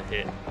 chance to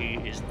hit, he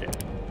is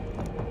dead.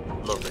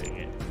 Loving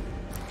it.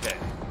 Okay.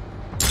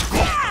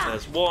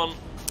 There's one.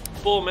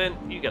 Bormin,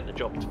 you get the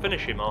job to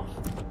finish him off.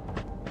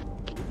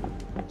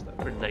 There's that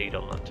grenade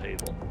on that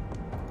table.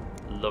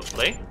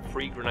 Lovely.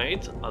 3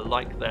 grenades. I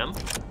like them.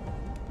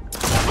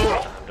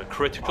 And a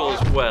critical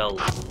as well.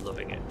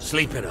 Loving it.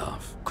 Sleep it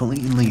off.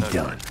 Cleanly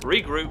done.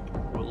 Regroup.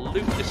 We'll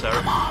loot this area.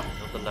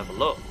 Another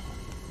level up.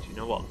 Do you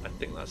know what? I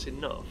think that's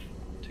enough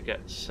to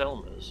get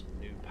Selma's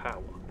new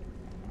power.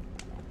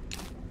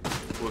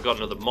 We've got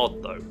another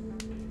mod though.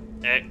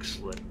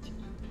 Excellent.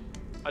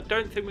 I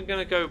don't think we're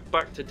going to go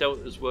back to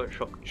Delta's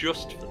workshop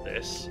just for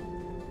this.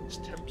 It's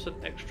 10%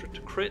 extra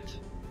to crit.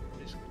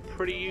 It's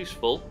pretty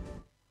useful.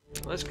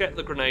 Let's get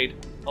the grenade.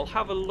 I'll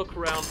have a look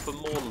around for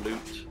more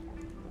loot.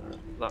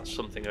 That's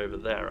something over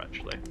there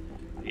actually.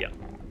 Yeah,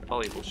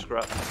 valuable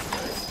scrap. I don't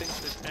think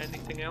there's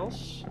anything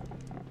else.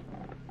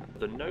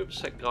 The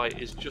Novasec guy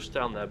is just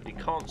down there, but he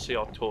can't see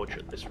our torch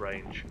at this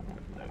range.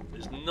 No,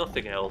 there's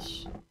nothing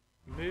else.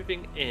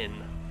 moving in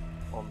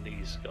on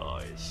these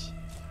guys.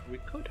 We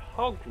could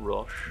hog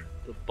rush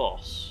the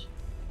boss.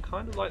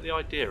 Kind of like the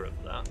idea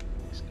of that.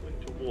 He's coming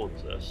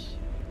towards us.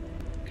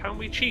 Can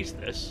we cheese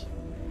this?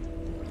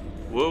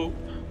 Whoa.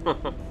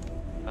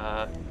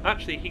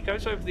 Actually, he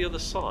goes over the other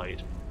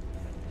side.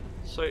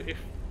 So if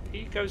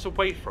he goes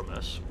away from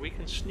us, we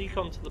can sneak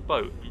onto the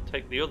boat and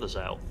take the others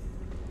out.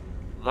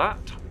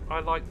 That I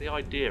like the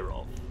idea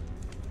of.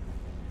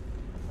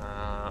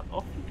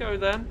 Off we go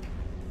then.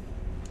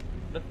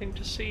 Nothing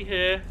to see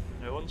here.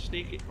 No one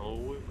sneaking. Oh,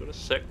 we've got a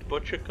sect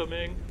butcher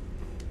coming.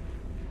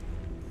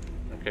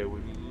 Okay, we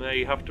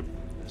may have to...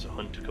 There's a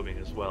hunter coming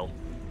as well.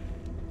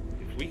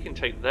 If we can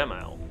take them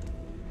out...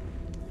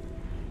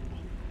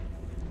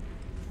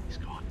 He's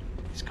gone.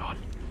 He's gone.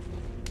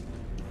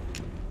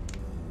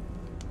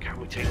 Can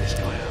we take this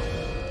guy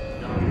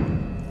out? No.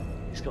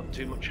 He's got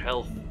too much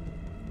health.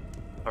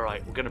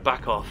 Alright, we're going to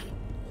back off.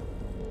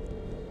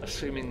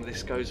 Assuming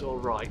this goes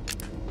alright.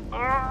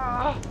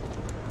 Ah!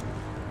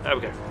 There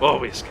we go. Oh,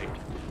 we escaped.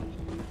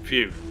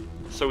 Phew.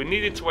 So we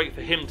needed to wait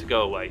for him to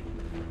go away.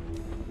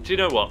 Do you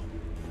know what?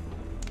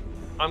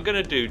 I'm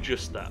going to do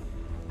just that.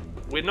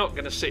 We're not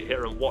going to sit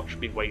here and watch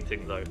me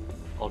waiting though.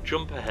 I'll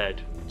jump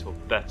ahead to a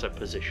better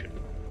position.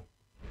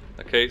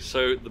 Okay,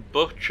 so the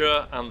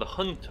butcher and the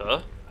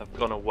hunter have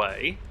gone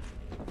away.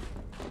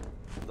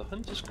 The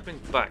hunter's coming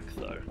back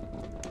though.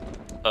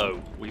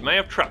 Oh, we may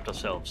have trapped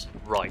ourselves.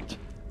 Right.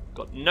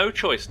 Got no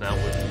choice now.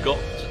 We've got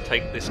to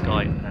take this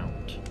guy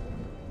out.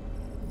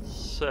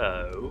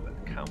 So,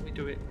 can we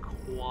do it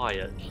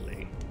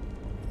quietly?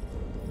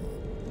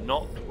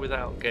 Not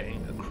without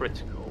getting a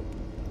critical.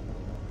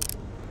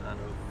 And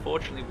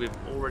unfortunately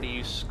we've already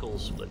used Skull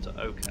Splitter.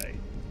 Okay.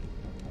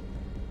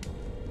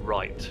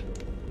 Right.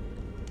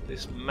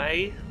 This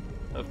may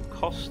have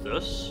cost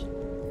us.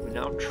 We're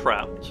now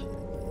trapped.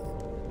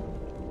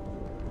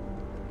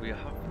 We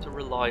have to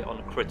rely on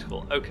a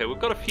critical. Okay, we've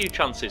got a few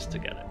chances to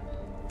get it.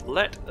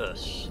 Let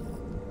us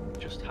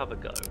just have a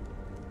go.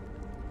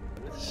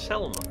 With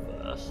Selma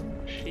first,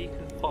 she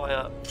can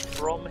fire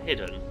from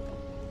hidden.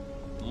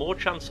 More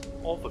chance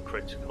of a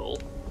critical.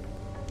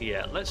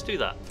 Yeah, let's do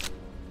that.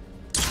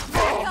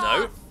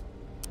 No.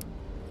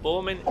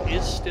 Bormin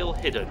is still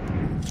hidden.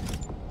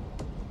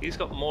 He's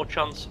got more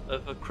chance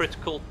of a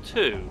critical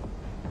too.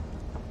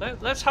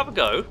 Let's have a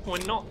go. We're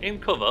not in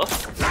cover.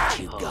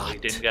 Oh, he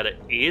didn't get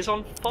it. He is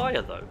on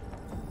fire though,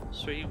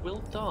 so he will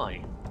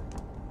die.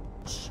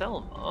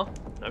 Selma,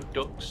 no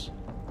ducks.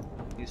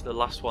 He's the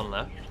last one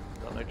left.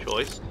 Got no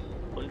choice.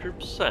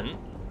 100%,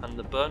 and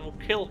the burn will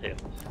kill him.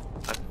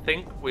 I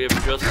think we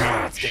have just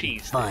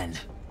cheesed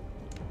it.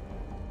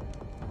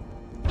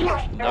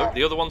 No,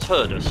 the other one's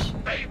heard us,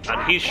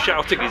 and he's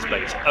shouting his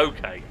base.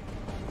 Okay.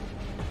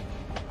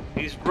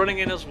 He's running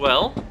in as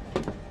well.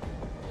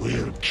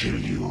 We'll kill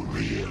you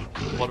real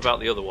good. What about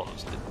the other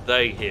ones? Did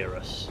they hear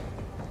us?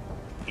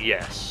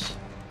 Yes.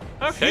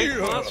 Okay,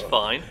 well, that's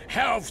fine.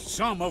 Have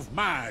some of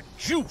my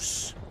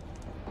juice.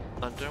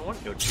 I don't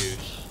want your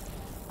juice.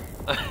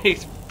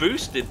 He's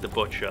boosted the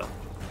butcher.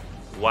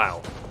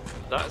 Wow,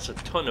 that's a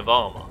ton of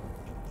armor.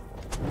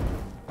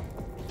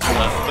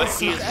 But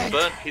he has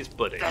burnt his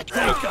buddy.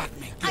 Okay.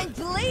 I'm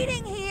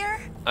bleeding here.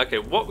 Okay,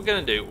 what we're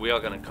going to do, we are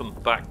going to come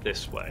back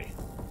this way.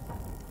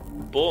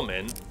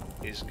 Bormin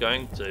is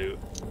going to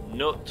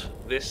nut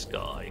this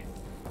guy.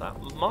 That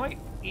might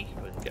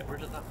even get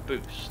rid of that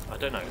boost. I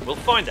don't know. We'll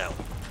find out.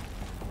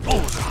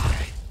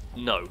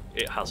 No,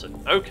 it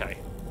hasn't. Okay.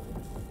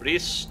 But he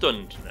is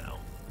stunned now.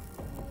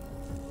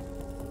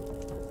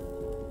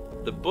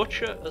 The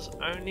butcher has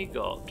only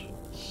got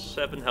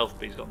 7 health,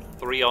 but he's got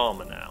 3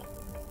 armor now.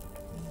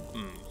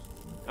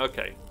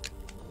 Okay.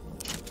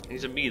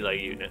 He's a melee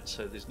unit,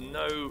 so there's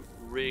no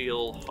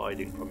real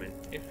hiding from him.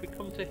 If we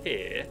come to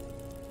here,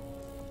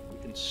 we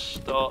can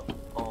start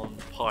on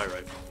Pyro.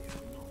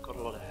 We've not got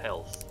a lot of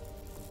health.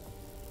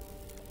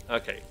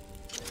 Okay.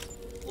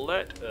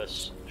 Let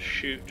us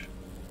shoot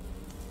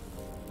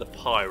the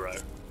Pyro.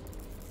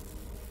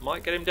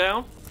 Might get him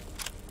down.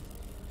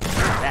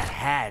 That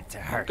had to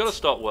hurt. I've got to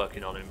start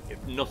working on him,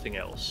 if nothing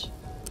else.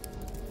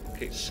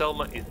 Okay,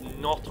 Selma is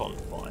not on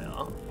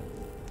fire.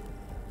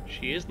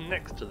 She is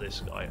next to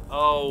this guy.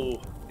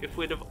 Oh, if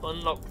we'd have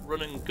unlocked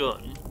run and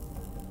gun,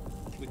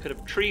 we could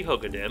have tree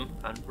hugged him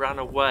and ran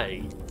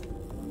away.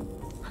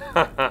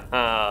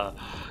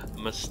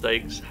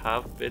 Mistakes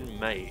have been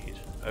made.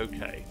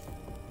 Okay.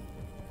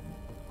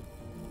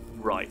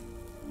 Right.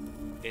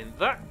 In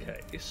that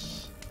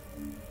case,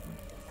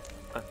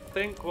 I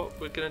think what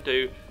we're going to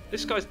do...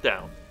 This guy's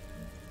down.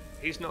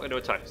 He's not going to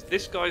attack us.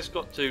 This guy's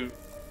got to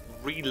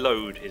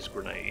reload his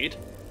grenade.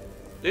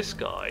 This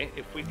guy,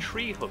 if we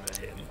tree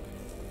hugger him...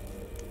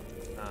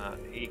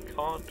 he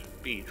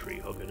can't be tree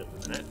huggered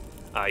at the minute.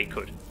 He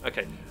could.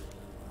 Okay.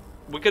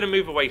 We're going to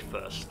move away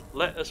first.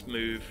 Let us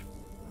move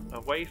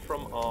away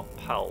from our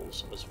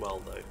pals as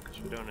well, though, because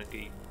we don't want to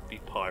be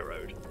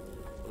pyroed.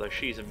 Although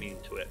she's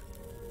immune to it.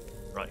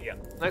 Right, yeah.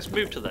 Let's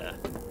move to there.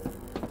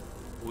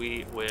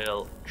 We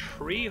will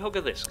tree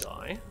hugger this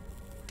guy.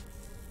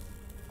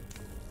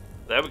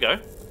 There we go.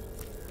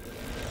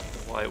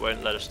 why it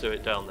won't let us do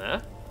it down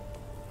there.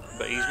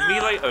 But he's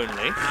melee only,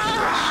 so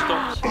it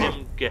stops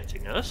him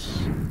getting us.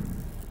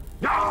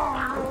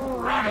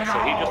 So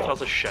he just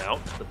has a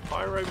shout. The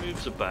pyro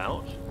moves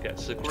about,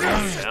 gets a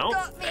grenade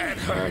out. That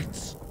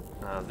hurts.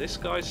 This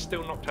guy's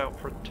still knocked out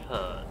for a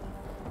turn.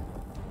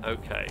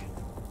 Okay.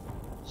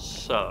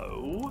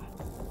 So,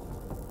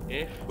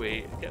 if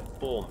we get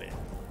Bormin,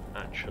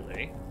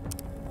 actually,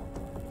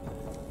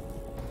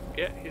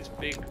 get his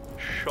big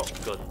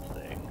shotgun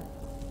thing,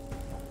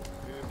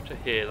 move to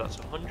here, that's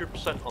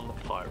 100% on the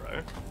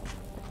pyro.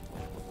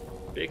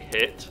 Big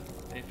hit,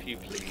 if you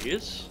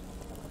please.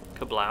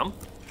 Kablam.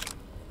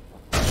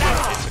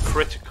 It's a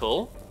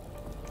critical,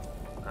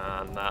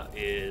 and that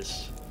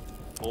is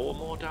 4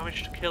 more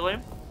damage to kill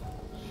him.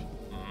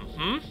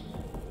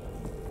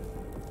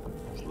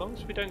 As long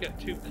as we don't get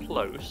too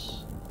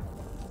close.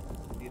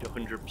 We need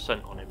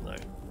 100% on him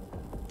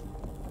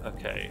though.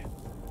 Okay.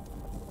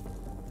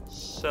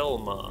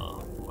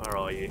 Selma, where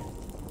are you?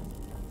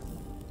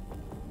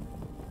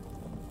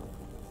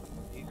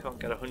 You can't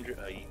get 100.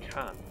 Oh, you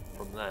can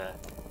from there.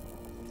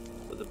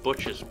 But the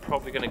butcher's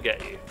probably going to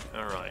get you.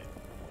 Alright.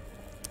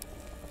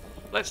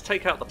 Let's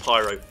take out the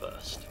pyro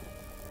first.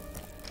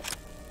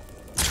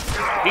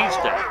 He's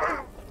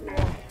dead.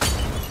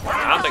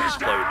 And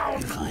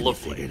exploded. Finally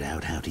figured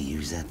out how to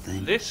use that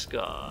thing. This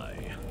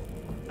guy,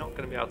 not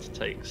going to be able to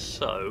take,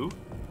 so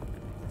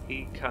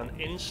he can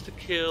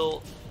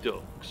insta-kill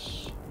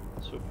ducks.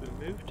 So if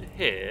we move to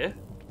here,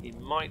 he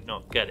might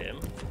not get him,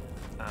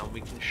 and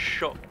we can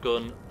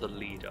shotgun the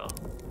leader.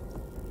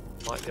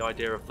 Like the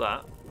idea of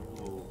that.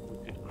 Ooh,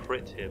 we could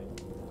crit him.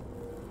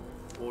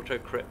 Auto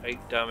crit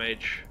 8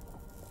 damage.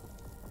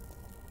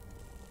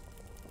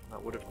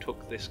 That would have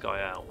took this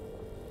guy out.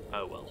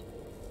 Oh well.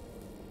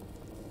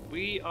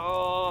 We're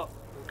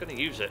going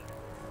to use it.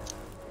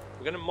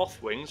 We're going to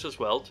moth wings as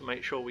well to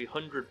make sure we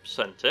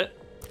 100% it.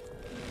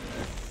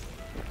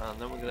 And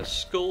then we're going to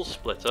skull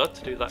splitter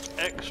to do that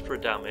extra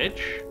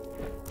damage.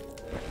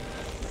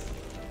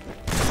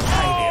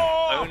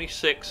 Only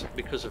 6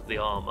 because of the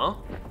armor.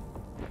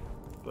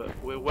 But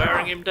we're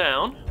wearing him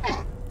down.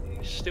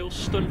 He's still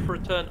stunned for a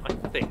turn, I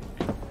think.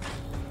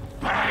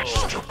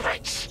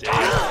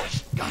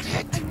 Got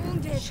hit.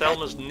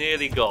 Selma's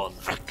nearly gone.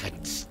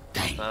 Frickin'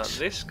 stinks.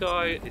 This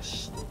guy is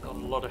still got a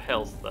lot of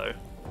health though.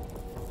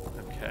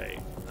 Okay.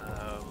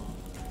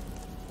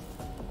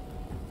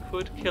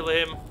 Could kill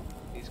him.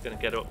 He's going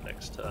to get up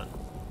next turn.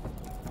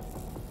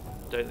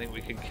 Don't think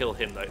we can kill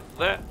him though.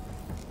 Let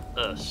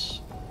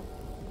us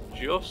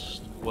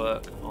just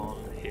work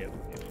on him.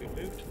 If we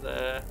move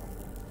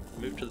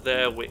to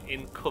there, we're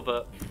in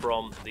cover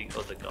from the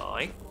other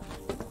guy.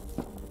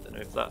 Don't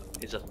know if that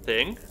is a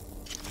thing.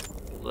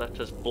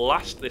 Let us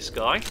blast this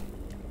guy.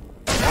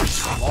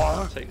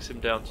 Takes him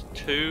down to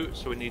 2,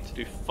 so we need to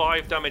do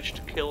 5 damage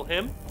to kill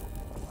him.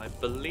 I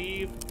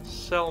believe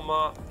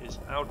Selma is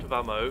out of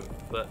ammo,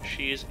 but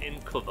she is in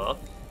cover.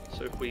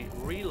 So if we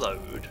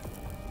reload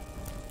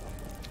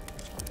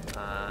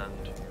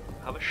and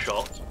have a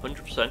shot,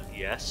 100%,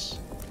 yes.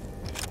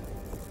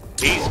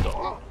 He's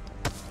gone.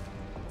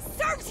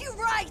 Serves you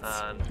right!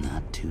 And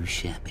Not too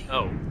shabby.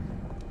 oh,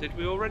 did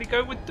we already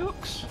go with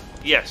ducks?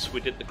 Yes,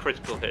 we did the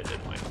critical hit,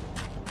 didn't we?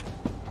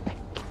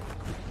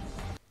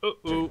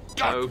 Uh-oh.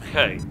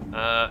 Okay,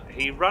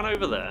 he ran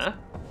over there.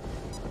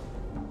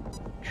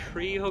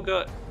 Tree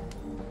hugger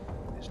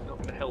is not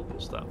going to help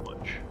us that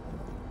much.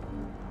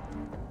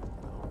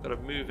 We've got to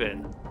move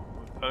in.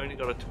 We've only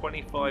got a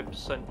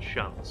 25%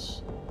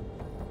 chance.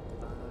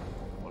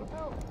 What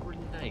about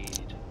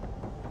grenade?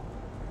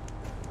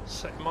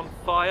 Set him on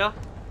fire?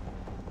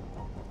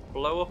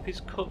 Blow up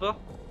his cover?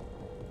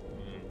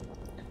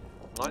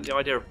 I like the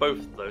idea of both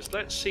of those.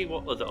 Let's see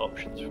what other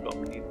options we've got.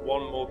 We need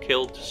 1 more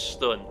kill to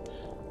stun.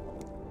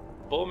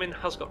 Bormin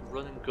has got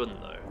run and gun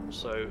though,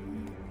 so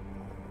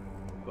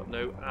we've got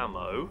no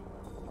ammo.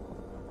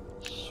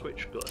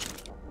 Switch gun,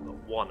 got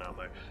 1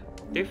 ammo.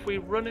 If we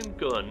run and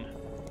gun,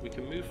 we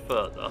can move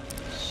further,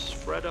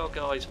 spread our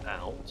guys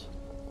out,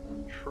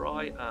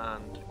 try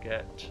and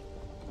get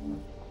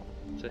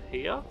to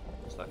here.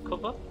 Is that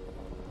cover?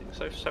 I think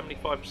so.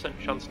 75%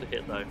 chance to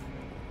hit though.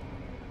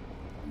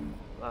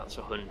 That's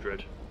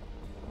 100.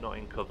 Not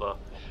in cover.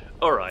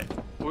 Alright,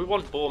 we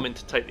want Bormin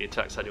to take the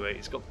attacks anyway.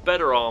 He's got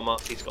better armor,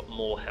 he's got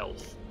more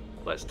health.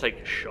 Let's take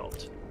a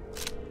shot.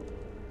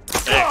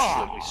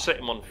 Excellent, we set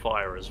him on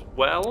fire as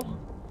well.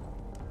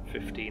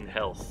 15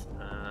 health.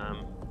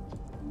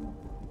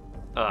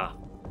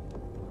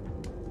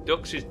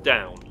 Dux is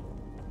down.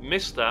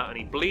 Missed that and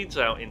he bleeds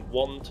out in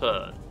 1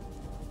 turn.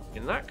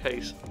 In that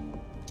case,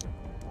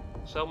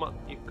 Selma,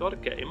 you've got to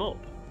get him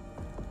up.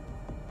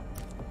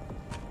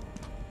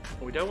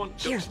 We don't want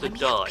Dux to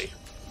die.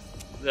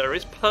 There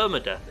is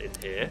permadeath in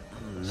here,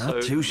 Not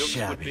so too Dux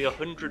shabby. would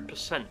be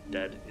 100%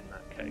 dead in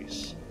that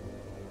case.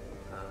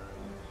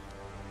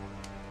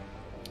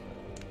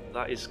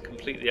 That is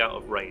completely out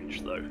of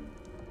range though.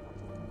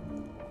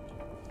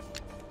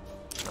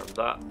 And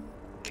that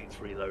needs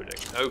reloading.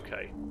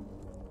 Okay.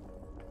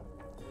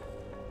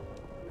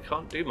 We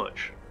can't do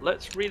much.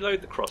 Let's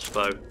reload the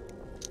crossbow.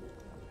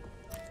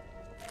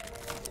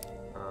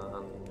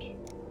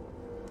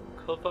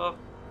 cover.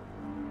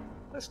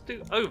 Let's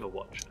do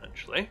Overwatch,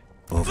 actually.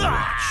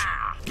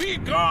 Overwatch. Be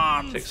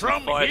gone Take some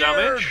from fire here,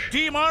 damage.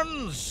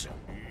 demons!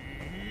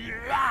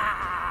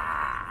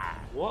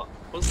 What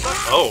was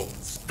that? Oh,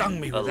 Stung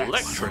me with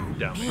electric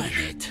that.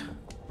 damage.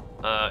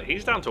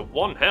 He's down to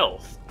 1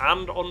 health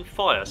and on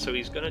fire, so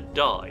he's gonna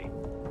die.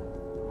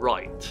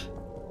 Right.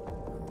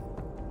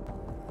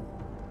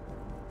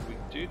 We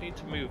do need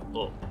to move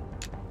up.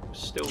 We're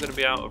still gonna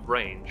be out of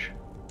range.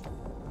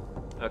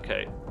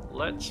 Okay,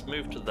 let's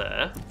move to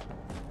there.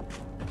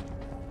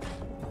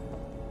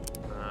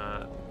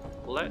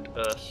 Let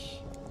us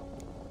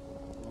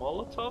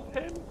Molotov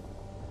him?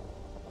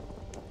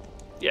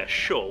 Yeah,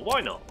 sure,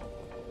 why not?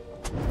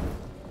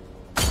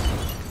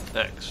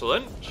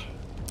 Excellent.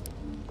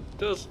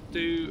 Does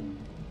do...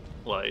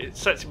 well, it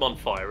sets him on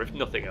fire, if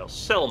nothing else.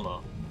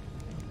 Selma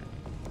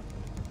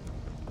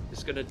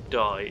is going to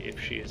die if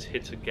she is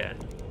hit again.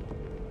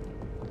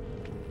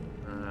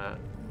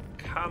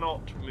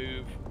 Cannot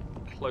move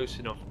close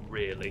enough,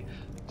 really.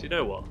 Do you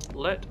know what?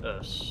 Let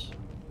us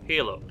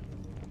heal up.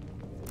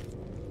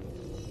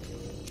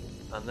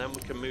 And then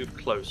we can move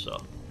closer.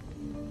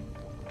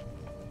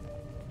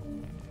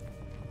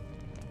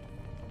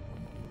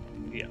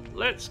 Yeah,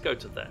 let's go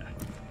to there.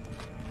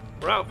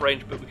 We're out of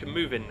range, but we can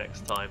move in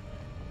next time.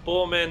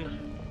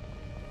 Bormin,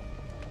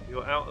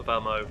 you're out of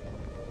ammo.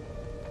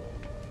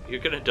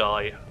 You're gonna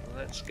die.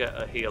 Let's get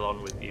a heal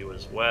on with you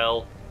as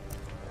well.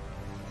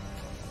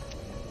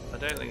 I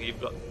don't think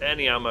you've got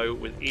any ammo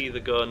with either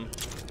gun.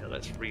 Yeah,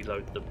 let's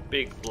reload the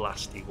big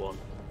blasty one.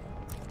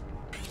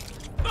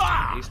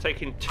 He's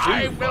taking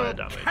 2 fire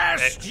damage.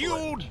 Cast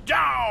you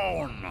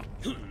down!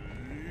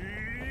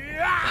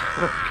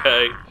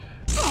 Okay.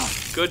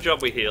 Good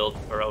job we healed,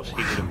 or else he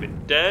would have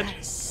been dead. That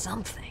is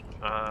something.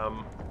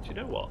 Do you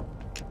know what?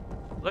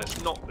 Let's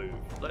not move.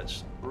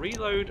 Let's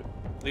reload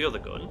the other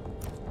gun.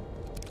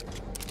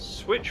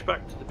 Switch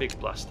back to the big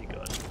blasty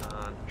gun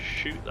and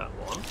shoot that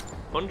one.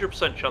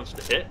 100% chance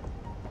to hit.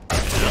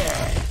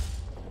 Yeah.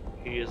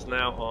 He is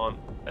now on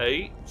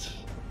 8.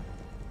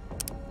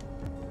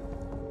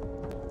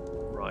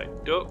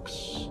 Right,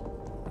 ducks.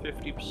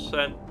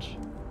 50%,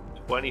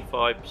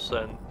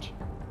 25%,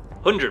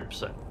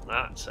 100%.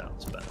 That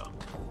sounds better.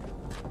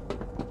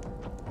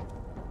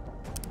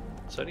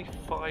 It's only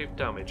 5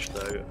 damage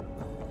though.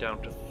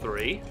 Down to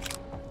 3.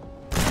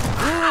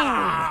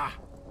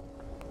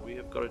 We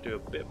have got to do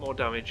a bit more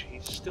damage.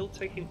 He's still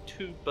taking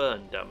 2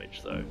 burn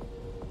damage though.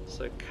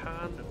 So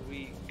can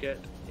we get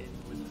in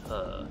with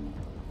her?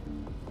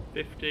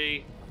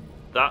 50.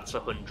 That's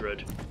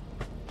 100.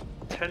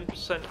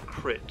 10%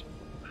 crit.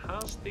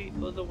 Has the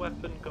other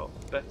weapon got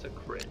better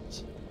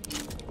crit?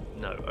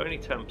 No, only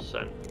 10%.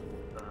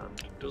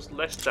 And does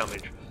less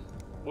damage.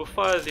 We'll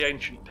fire the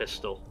ancient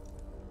pistol.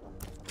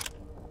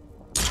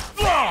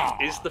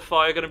 Is the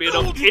fire going to be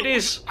enough? It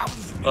is!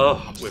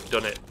 Oh, we've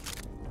done it.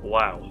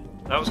 Wow.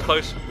 That was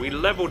close. We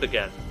leveled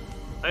again.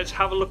 Let's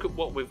have a look at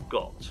what we've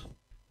got.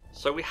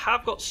 So we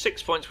have got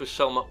 6 points with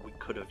Selma. We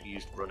could have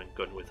used run and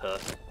gun with her.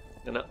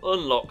 Gonna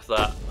unlock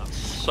that. That's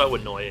so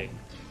annoying.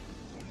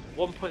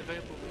 1 point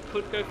available. We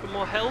could go for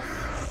more health.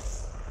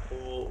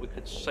 Or we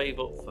could save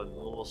up for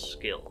more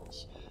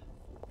skills.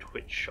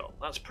 Twitch shot.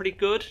 That's pretty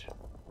good.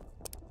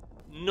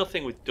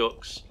 Nothing with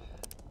ducks.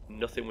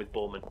 Nothing with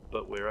Borman.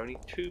 But we're only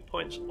 2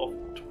 points off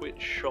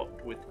Twitch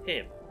shot with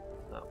him.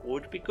 That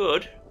would be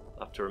good.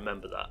 I'll have to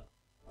remember that.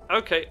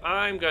 Okay,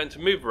 I'm going to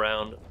move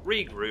around,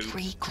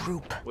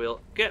 regroup. We'll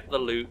get the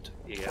loot.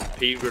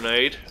 EMP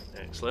grenade.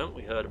 Excellent.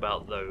 We heard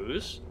about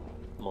those.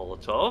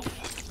 Molotov.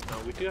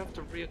 Now we do have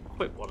to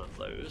re-equip one of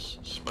those.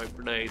 Smoke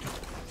grenade.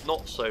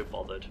 Not so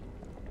bothered.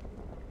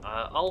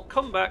 I'll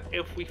come back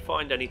if we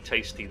find any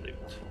tasty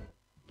loot.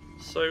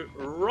 So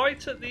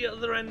right at the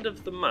other end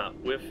of the map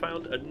we've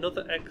found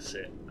another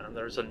exit and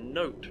there's a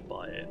note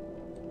by it.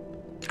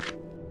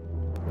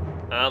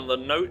 And the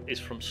note is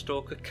from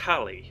Stalker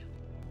Callie.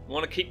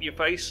 Want to keep your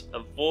face?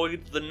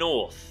 Avoid the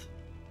north.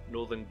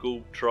 Northern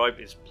Ghoul tribe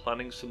is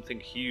planning something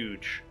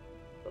huge.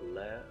 The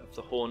lair of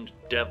the horned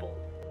devil.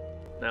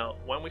 Now,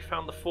 when we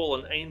found the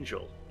fallen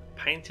angel,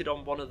 painted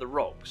on one of the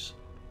rocks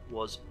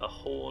was a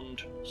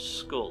horned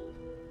skull.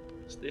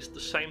 Is this the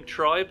same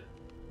tribe?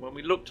 When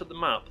we looked at the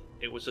map,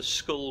 it was a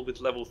skull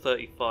with level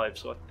 35,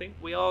 so I think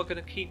we are going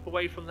to keep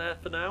away from there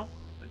for now.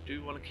 I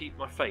do want to keep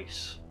my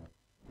face.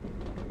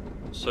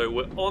 So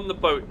we're on the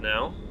boat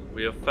now.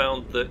 We have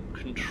found the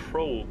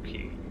control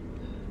key.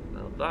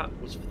 Now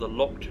that was for the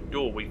locked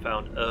door we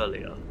found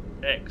earlier.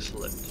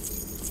 Excellent.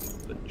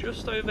 But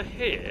just over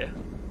here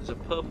is a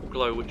purple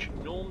glow which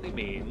normally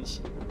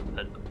means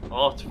an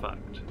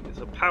artifact. It's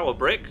a power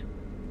brick.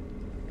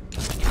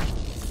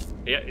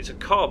 Yeah, it's a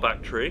car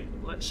battery.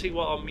 Let's see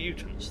what our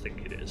mutants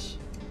think it is.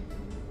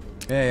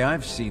 Hey,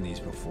 I've seen these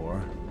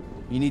before.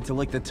 You need to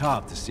lick the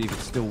top to see if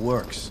it still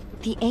works.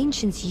 The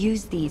ancients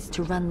used these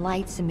to run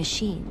lights and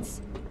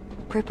machines.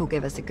 Prip will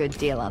give us a good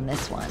deal on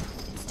this one.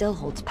 It still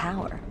holds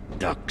power.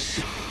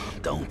 Ducks,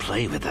 don't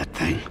play with that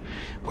thing.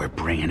 We're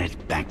bringing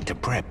it back to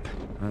Prep.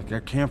 Look, I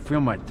can't feel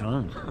my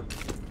tongue.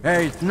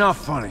 Hey, it's not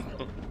funny.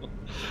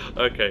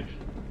 Okay,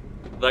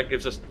 that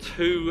gives us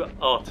 2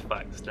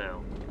 artifacts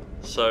now.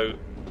 So,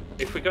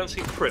 if we go and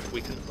see Crip,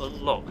 we can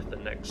unlock the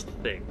next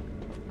thing.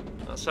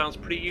 That sounds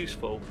pretty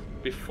useful.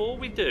 Before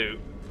we do,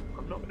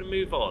 I'm not going to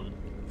move on.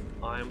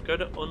 I am going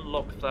to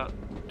unlock that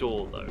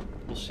door though.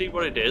 We'll see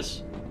what it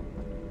is.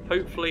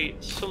 Hopefully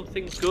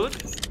something good.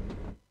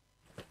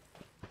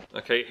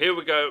 Okay, here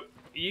we go.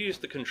 Use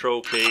the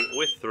control key.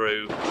 We're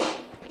through.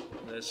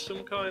 There's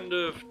some kind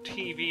of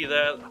TV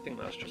there. I think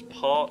that's just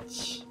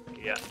parts.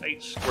 Yeah,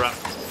 8 scrap.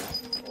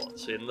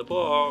 What's in the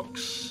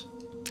box?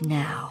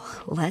 Now,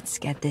 let's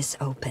get this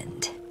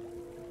opened.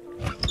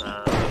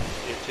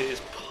 It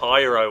is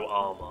pyro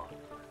armor.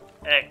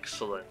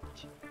 Excellent.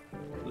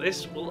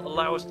 This will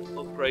allow us to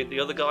upgrade the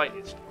other guy.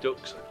 It's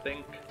Ducks, I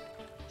think.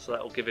 So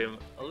that will give him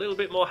a little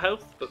bit more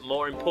health, but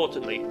more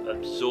importantly,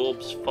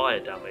 absorbs fire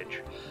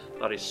damage.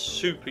 That is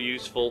super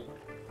useful.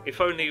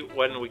 If only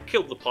when we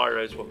kill the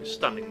pyros when we're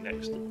standing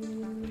next to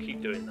them.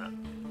 Keep doing that.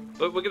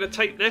 But we're going to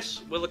take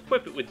this, we'll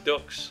equip it with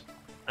Ducks,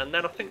 and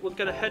then I think we're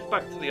going to head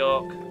back to the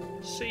Ark,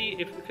 see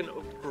if we can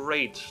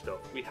upgrade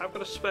stuff. We have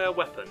got a spare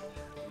weapon,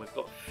 and we've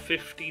got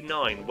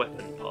 59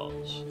 weapon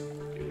parts.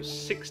 It was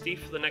 60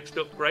 for the next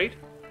upgrade,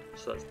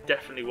 so that's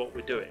definitely what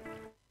we're doing.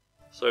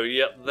 So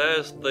yeah,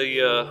 there's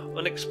the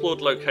unexplored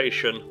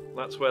location.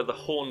 That's where the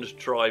Horned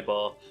Dry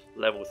Bar,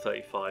 level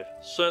 35.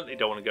 Certainly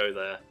don't want to go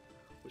there.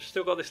 We've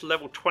still got this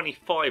level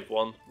 25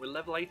 one. We're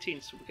level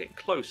 18, so we're getting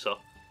closer.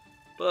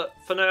 But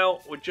for now,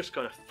 we're just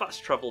going to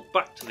fast travel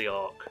back to the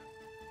Ark.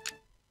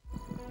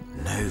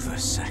 Nova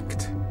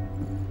sect.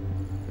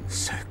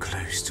 So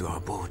close to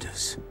our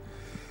borders.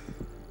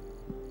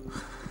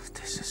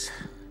 This is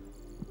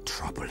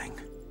troubling.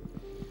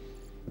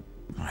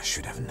 I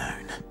should have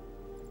known.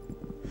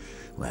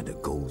 Where the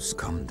ghouls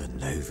come, the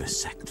Nova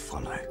sect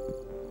follow,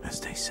 as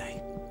they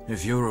say.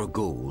 If you're a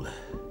ghoul,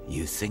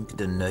 you think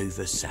the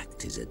Nova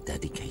sect is a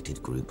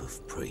dedicated group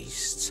of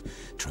priests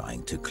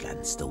trying to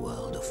cleanse the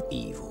world of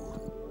evil.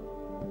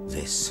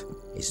 This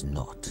is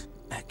not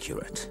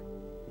accurate.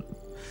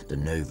 The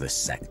Nova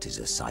sect is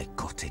a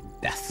psychotic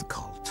death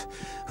cult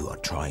who are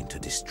trying to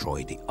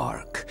destroy the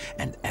Ark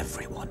and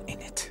everyone in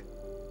it.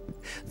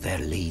 Their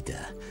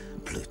leader,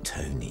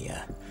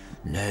 Plutonia,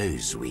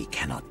 knows we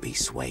cannot be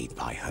swayed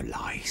by her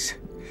lies.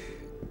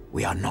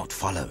 We are not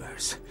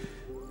followers,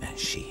 and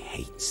she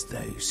hates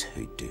those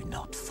who do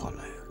not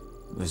follow.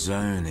 The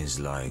zone is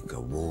like a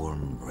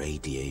warm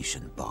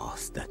radiation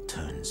bath that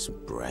turns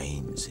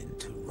brains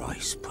into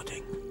rice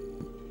pudding.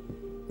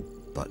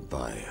 But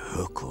by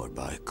hook or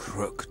by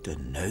crook, the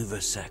Nova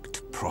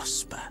sect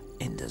prosper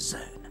in the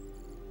zone.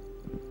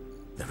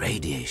 The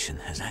radiation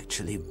has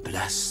actually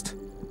blessed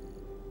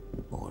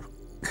or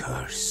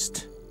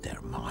cursed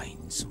their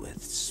minds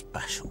with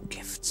special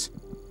gifts.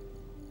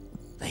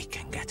 They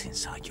can get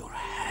inside your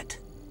head,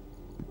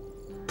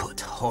 put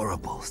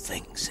horrible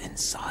things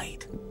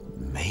inside.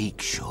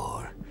 Make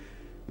sure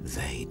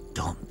they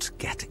don't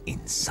get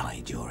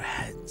inside your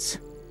heads,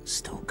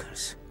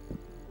 stalkers.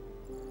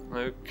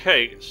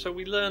 Okay, so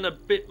we learn a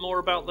bit more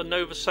about the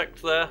Nova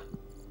sect there.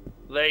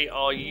 They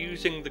are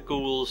using the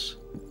ghouls.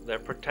 They're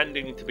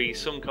pretending to be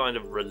some kind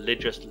of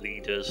religious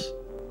leaders.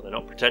 They're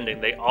not pretending,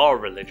 they are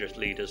religious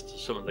leaders to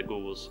some of the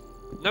ghouls.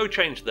 No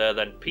change there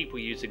then, people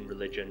using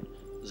religion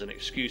as an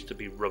excuse to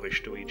be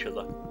rubbish to each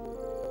other.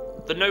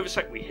 The Nova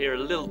sect, we hear a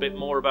little bit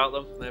more about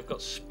them. They've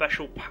got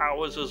special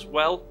powers as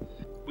well.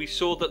 We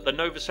saw that the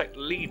Nova sect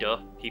leader,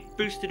 he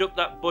boosted up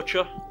that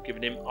butcher,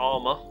 giving him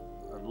armour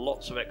and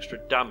lots of extra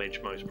damage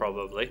most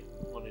probably.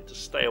 Wanted to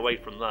stay away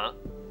from that.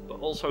 But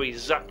also he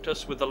zapped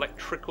us with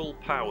electrical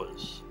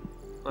powers.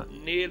 That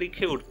nearly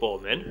killed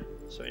Bormin,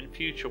 so in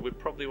future we'd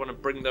probably want to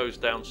bring those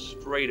down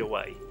straight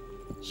away.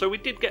 So we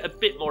did get a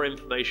bit more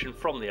information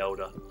from the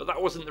Elder, but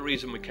that wasn't the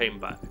reason we came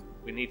back.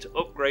 We need to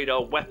upgrade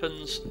our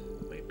weapons,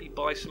 maybe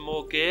buy some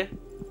more gear.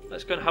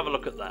 Let's go and have a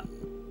look at that.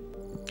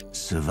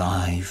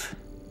 Survive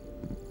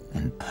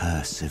and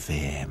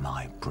persevere,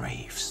 my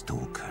brave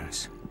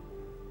stalkers.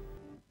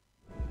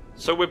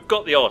 So we've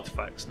got the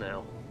artifacts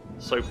now.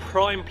 So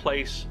prime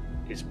place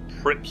is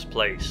Prip's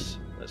place.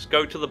 Let's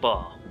go to the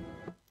bar.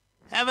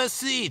 Have a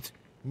seat.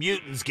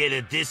 Mutants get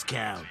a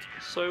discount.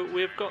 So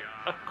we've got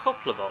a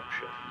couple of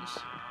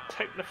options.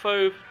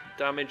 Technophobe,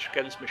 damage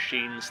against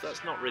machines,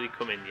 that's not really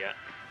come in yet.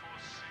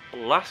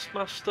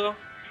 Blastmaster,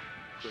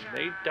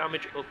 grenade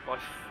damage up by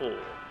 4.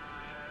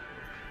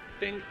 I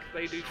think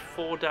they do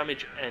 4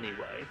 damage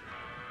anyway.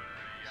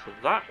 So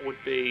that would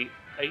be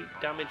 8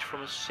 damage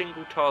from a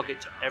single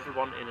target to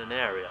everyone in an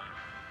area.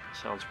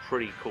 Sounds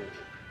pretty cool.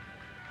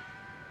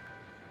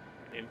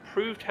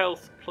 Improved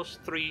health plus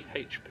 3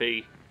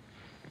 HP.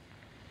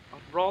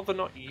 I'd rather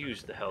not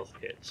use the health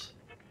kits.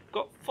 I've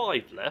got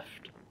 5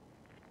 left.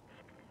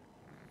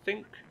 I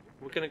think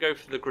we're going to go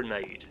for the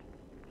grenade.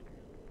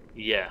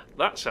 Yeah,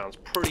 that sounds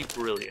pretty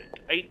brilliant.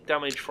 8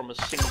 damage from a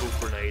single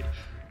grenade.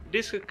 It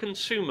is a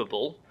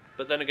consumable,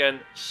 but then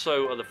again,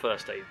 so are the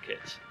first aid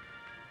kits.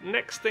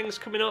 Next thing's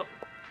coming up,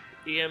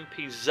 EMP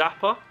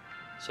Zapper.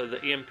 So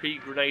the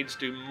EMP grenades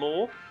do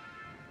more.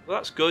 Well,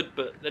 that's good,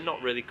 but they're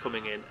not really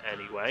coming in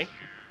anyway.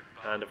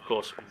 And of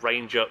course,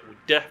 Ranger we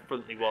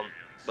definitely want,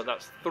 but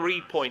that's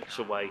 3 points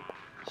away.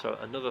 So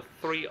another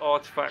 3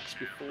 artifacts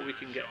before we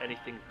can get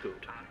anything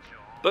good.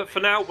 But for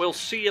now, we'll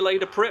see you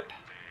later, Prip.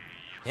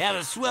 Have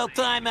a swell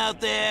time out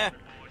there.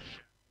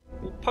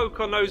 We'll poke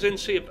our nose in,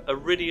 see if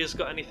Iridia's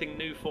got anything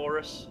new for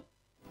us.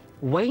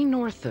 Way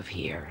north of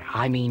here,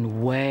 I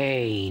mean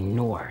way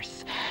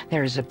north,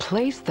 there is a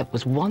place that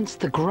was once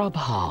the grub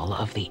hall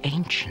of the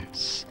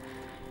ancients.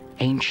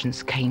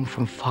 Ancients came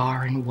from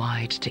far and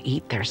wide to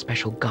eat their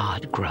special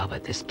god grub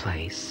at this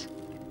place.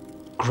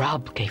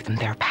 Grub gave them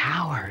their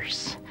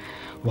powers.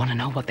 Want to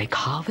know what they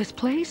call this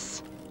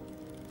place?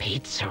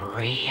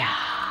 Pizzeria.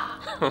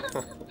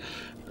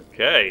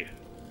 Okay.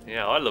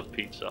 Yeah, I love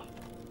pizza.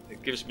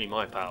 It gives me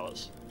my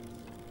powers.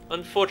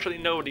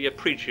 Unfortunately, nobody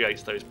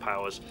appreciates those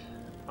powers.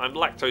 I'm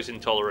lactose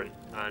intolerant,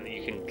 and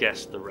you can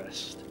guess the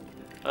rest.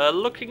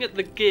 Looking at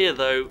the gear,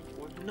 though,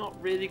 we've not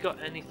really got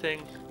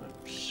anything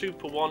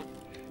super want.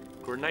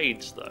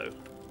 Grenades, though.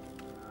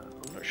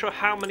 I'm not sure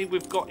how many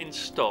we've got in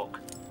stock.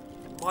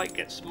 Might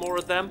get some more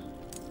of them.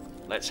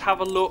 Let's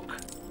have a look.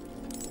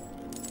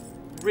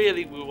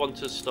 Really, we want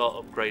to start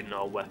upgrading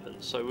our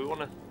weapons, so we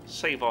want to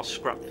save our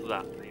scrap for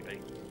that,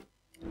 maybe.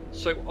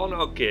 So on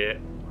our gear,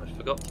 I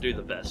forgot to do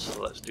the vest,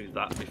 so let's do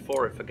that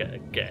before I forget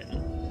again.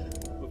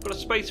 We've got a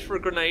space for a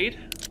grenade.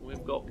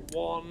 We've got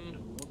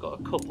one. We've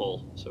got a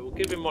couple, so we'll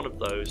give him one of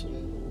those.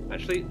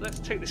 Actually, let's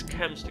take this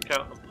chem stick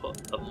out and put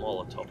a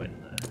Molotov in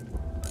there.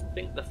 I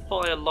think the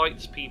fire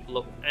lights people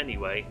up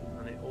anyway,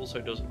 and it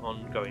also does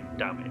ongoing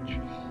damage.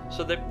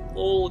 So they've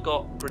all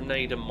got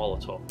grenade and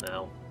Molotov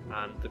now,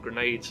 and the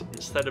grenades,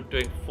 instead of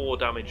doing 4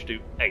 damage, do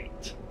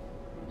 8.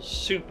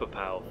 Super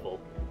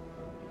powerful.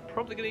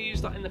 Probably going to use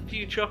that in the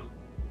future.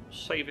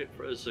 Save it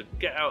for as a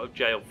get out of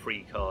jail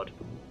free card.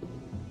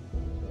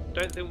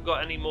 Don't think we've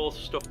got any more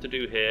stuff to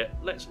do here.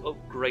 Let's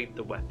upgrade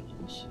the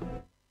weapons.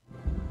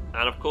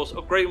 And of course,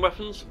 upgrading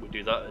weapons, we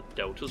do that at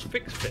Delta's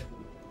Fix Pit.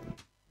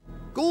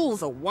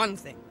 Ghouls are one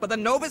thing, but the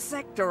Nova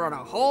Sect are on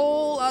a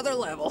whole other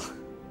level.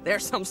 They're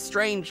some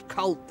strange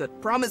cult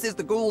that promises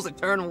the ghouls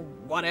eternal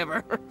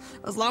whatever,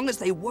 as long as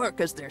they work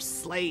as their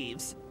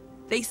slaves.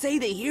 They say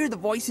they hear the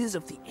voices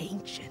of the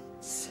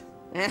ancients.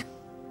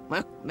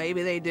 Well,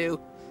 maybe they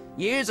do.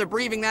 Years of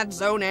breathing that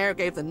zone air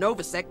gave the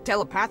Nova Sect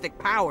telepathic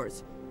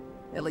powers.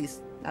 At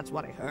least, that's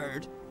what I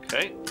heard.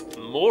 Okay,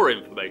 more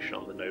information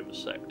on the Nova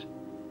Sect.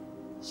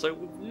 So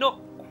we've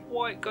not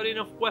quite got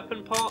enough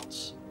weapon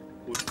parts.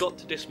 We've got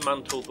to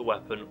dismantle the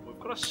weapon. We've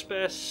got a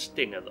spare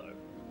stinger though.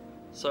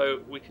 So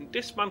we can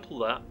dismantle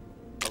that.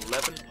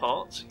 11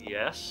 parts,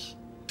 yes.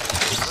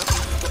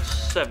 We've got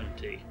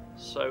 70.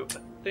 So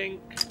I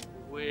think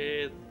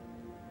with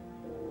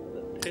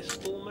the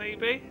pistol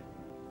maybe?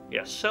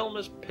 Yeah,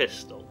 Selma's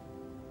pistol.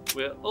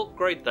 We'll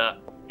upgrade that.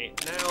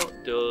 It now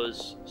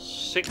does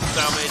 6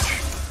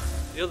 damage.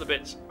 The other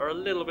bits are a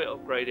little bit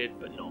upgraded,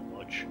 but not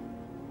much.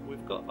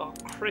 We've got our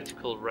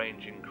critical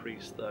range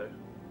increase though.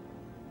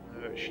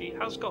 She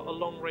has got a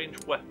long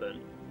range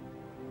weapon.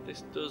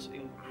 This does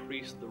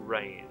increase the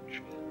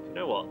range. You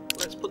know what?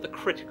 Let's put the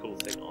critical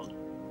thing on.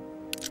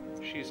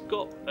 She's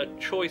got a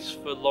choice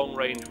for long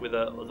range with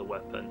her other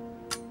weapon.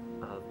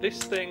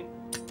 This thing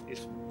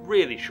is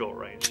really short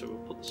range, so we'll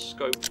put the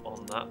scope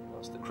on that.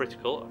 That's the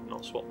critical. I've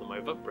not swapped them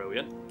over.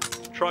 Brilliant.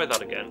 Try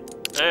that again.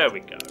 There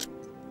we go.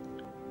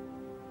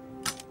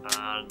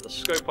 And the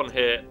scope on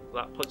here,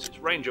 that puts its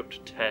range up to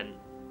 10.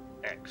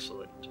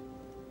 Excellent.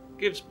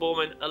 Gives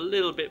Borman a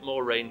little bit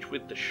more range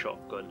with the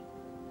shotgun.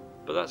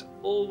 But that's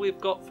all we've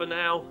got for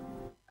now.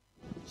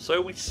 So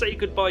we say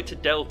goodbye to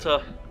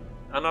Delta,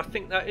 and I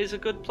think that is a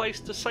good place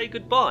to say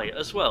goodbye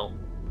as well.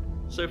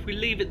 So if we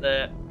leave it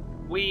there,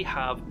 we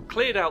have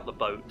cleared out the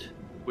boat.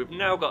 We've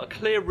now got a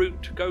clear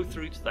route to go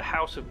through to the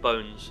House of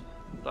Bones.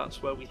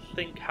 That's where we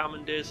think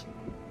Hammond is.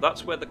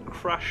 That's where the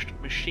crashed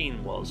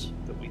machine was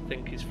that we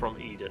think is from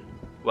Eden.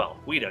 Well,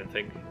 we don't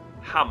think.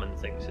 Hammond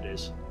thinks it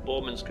is.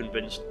 Borman's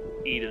convinced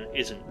Eden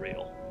isn't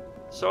real.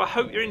 So I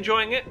hope you're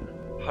enjoying it.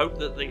 Hope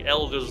that the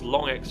Elder's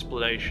long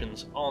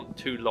explanations aren't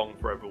too long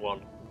for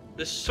everyone.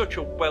 There's such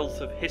a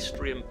wealth of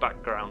history and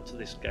background to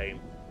this game.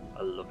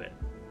 I love it.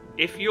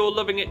 If you're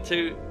loving it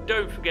too,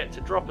 don't forget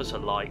to drop us a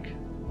like.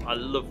 I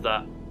love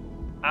that.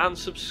 And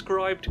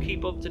subscribe to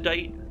keep up to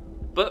date.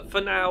 But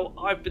for now,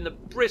 I've been the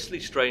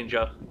Bristly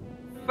Stranger.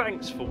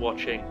 Thanks for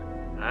watching,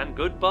 and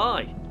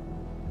goodbye.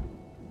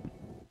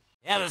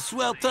 Have a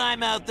swell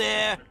time out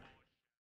there.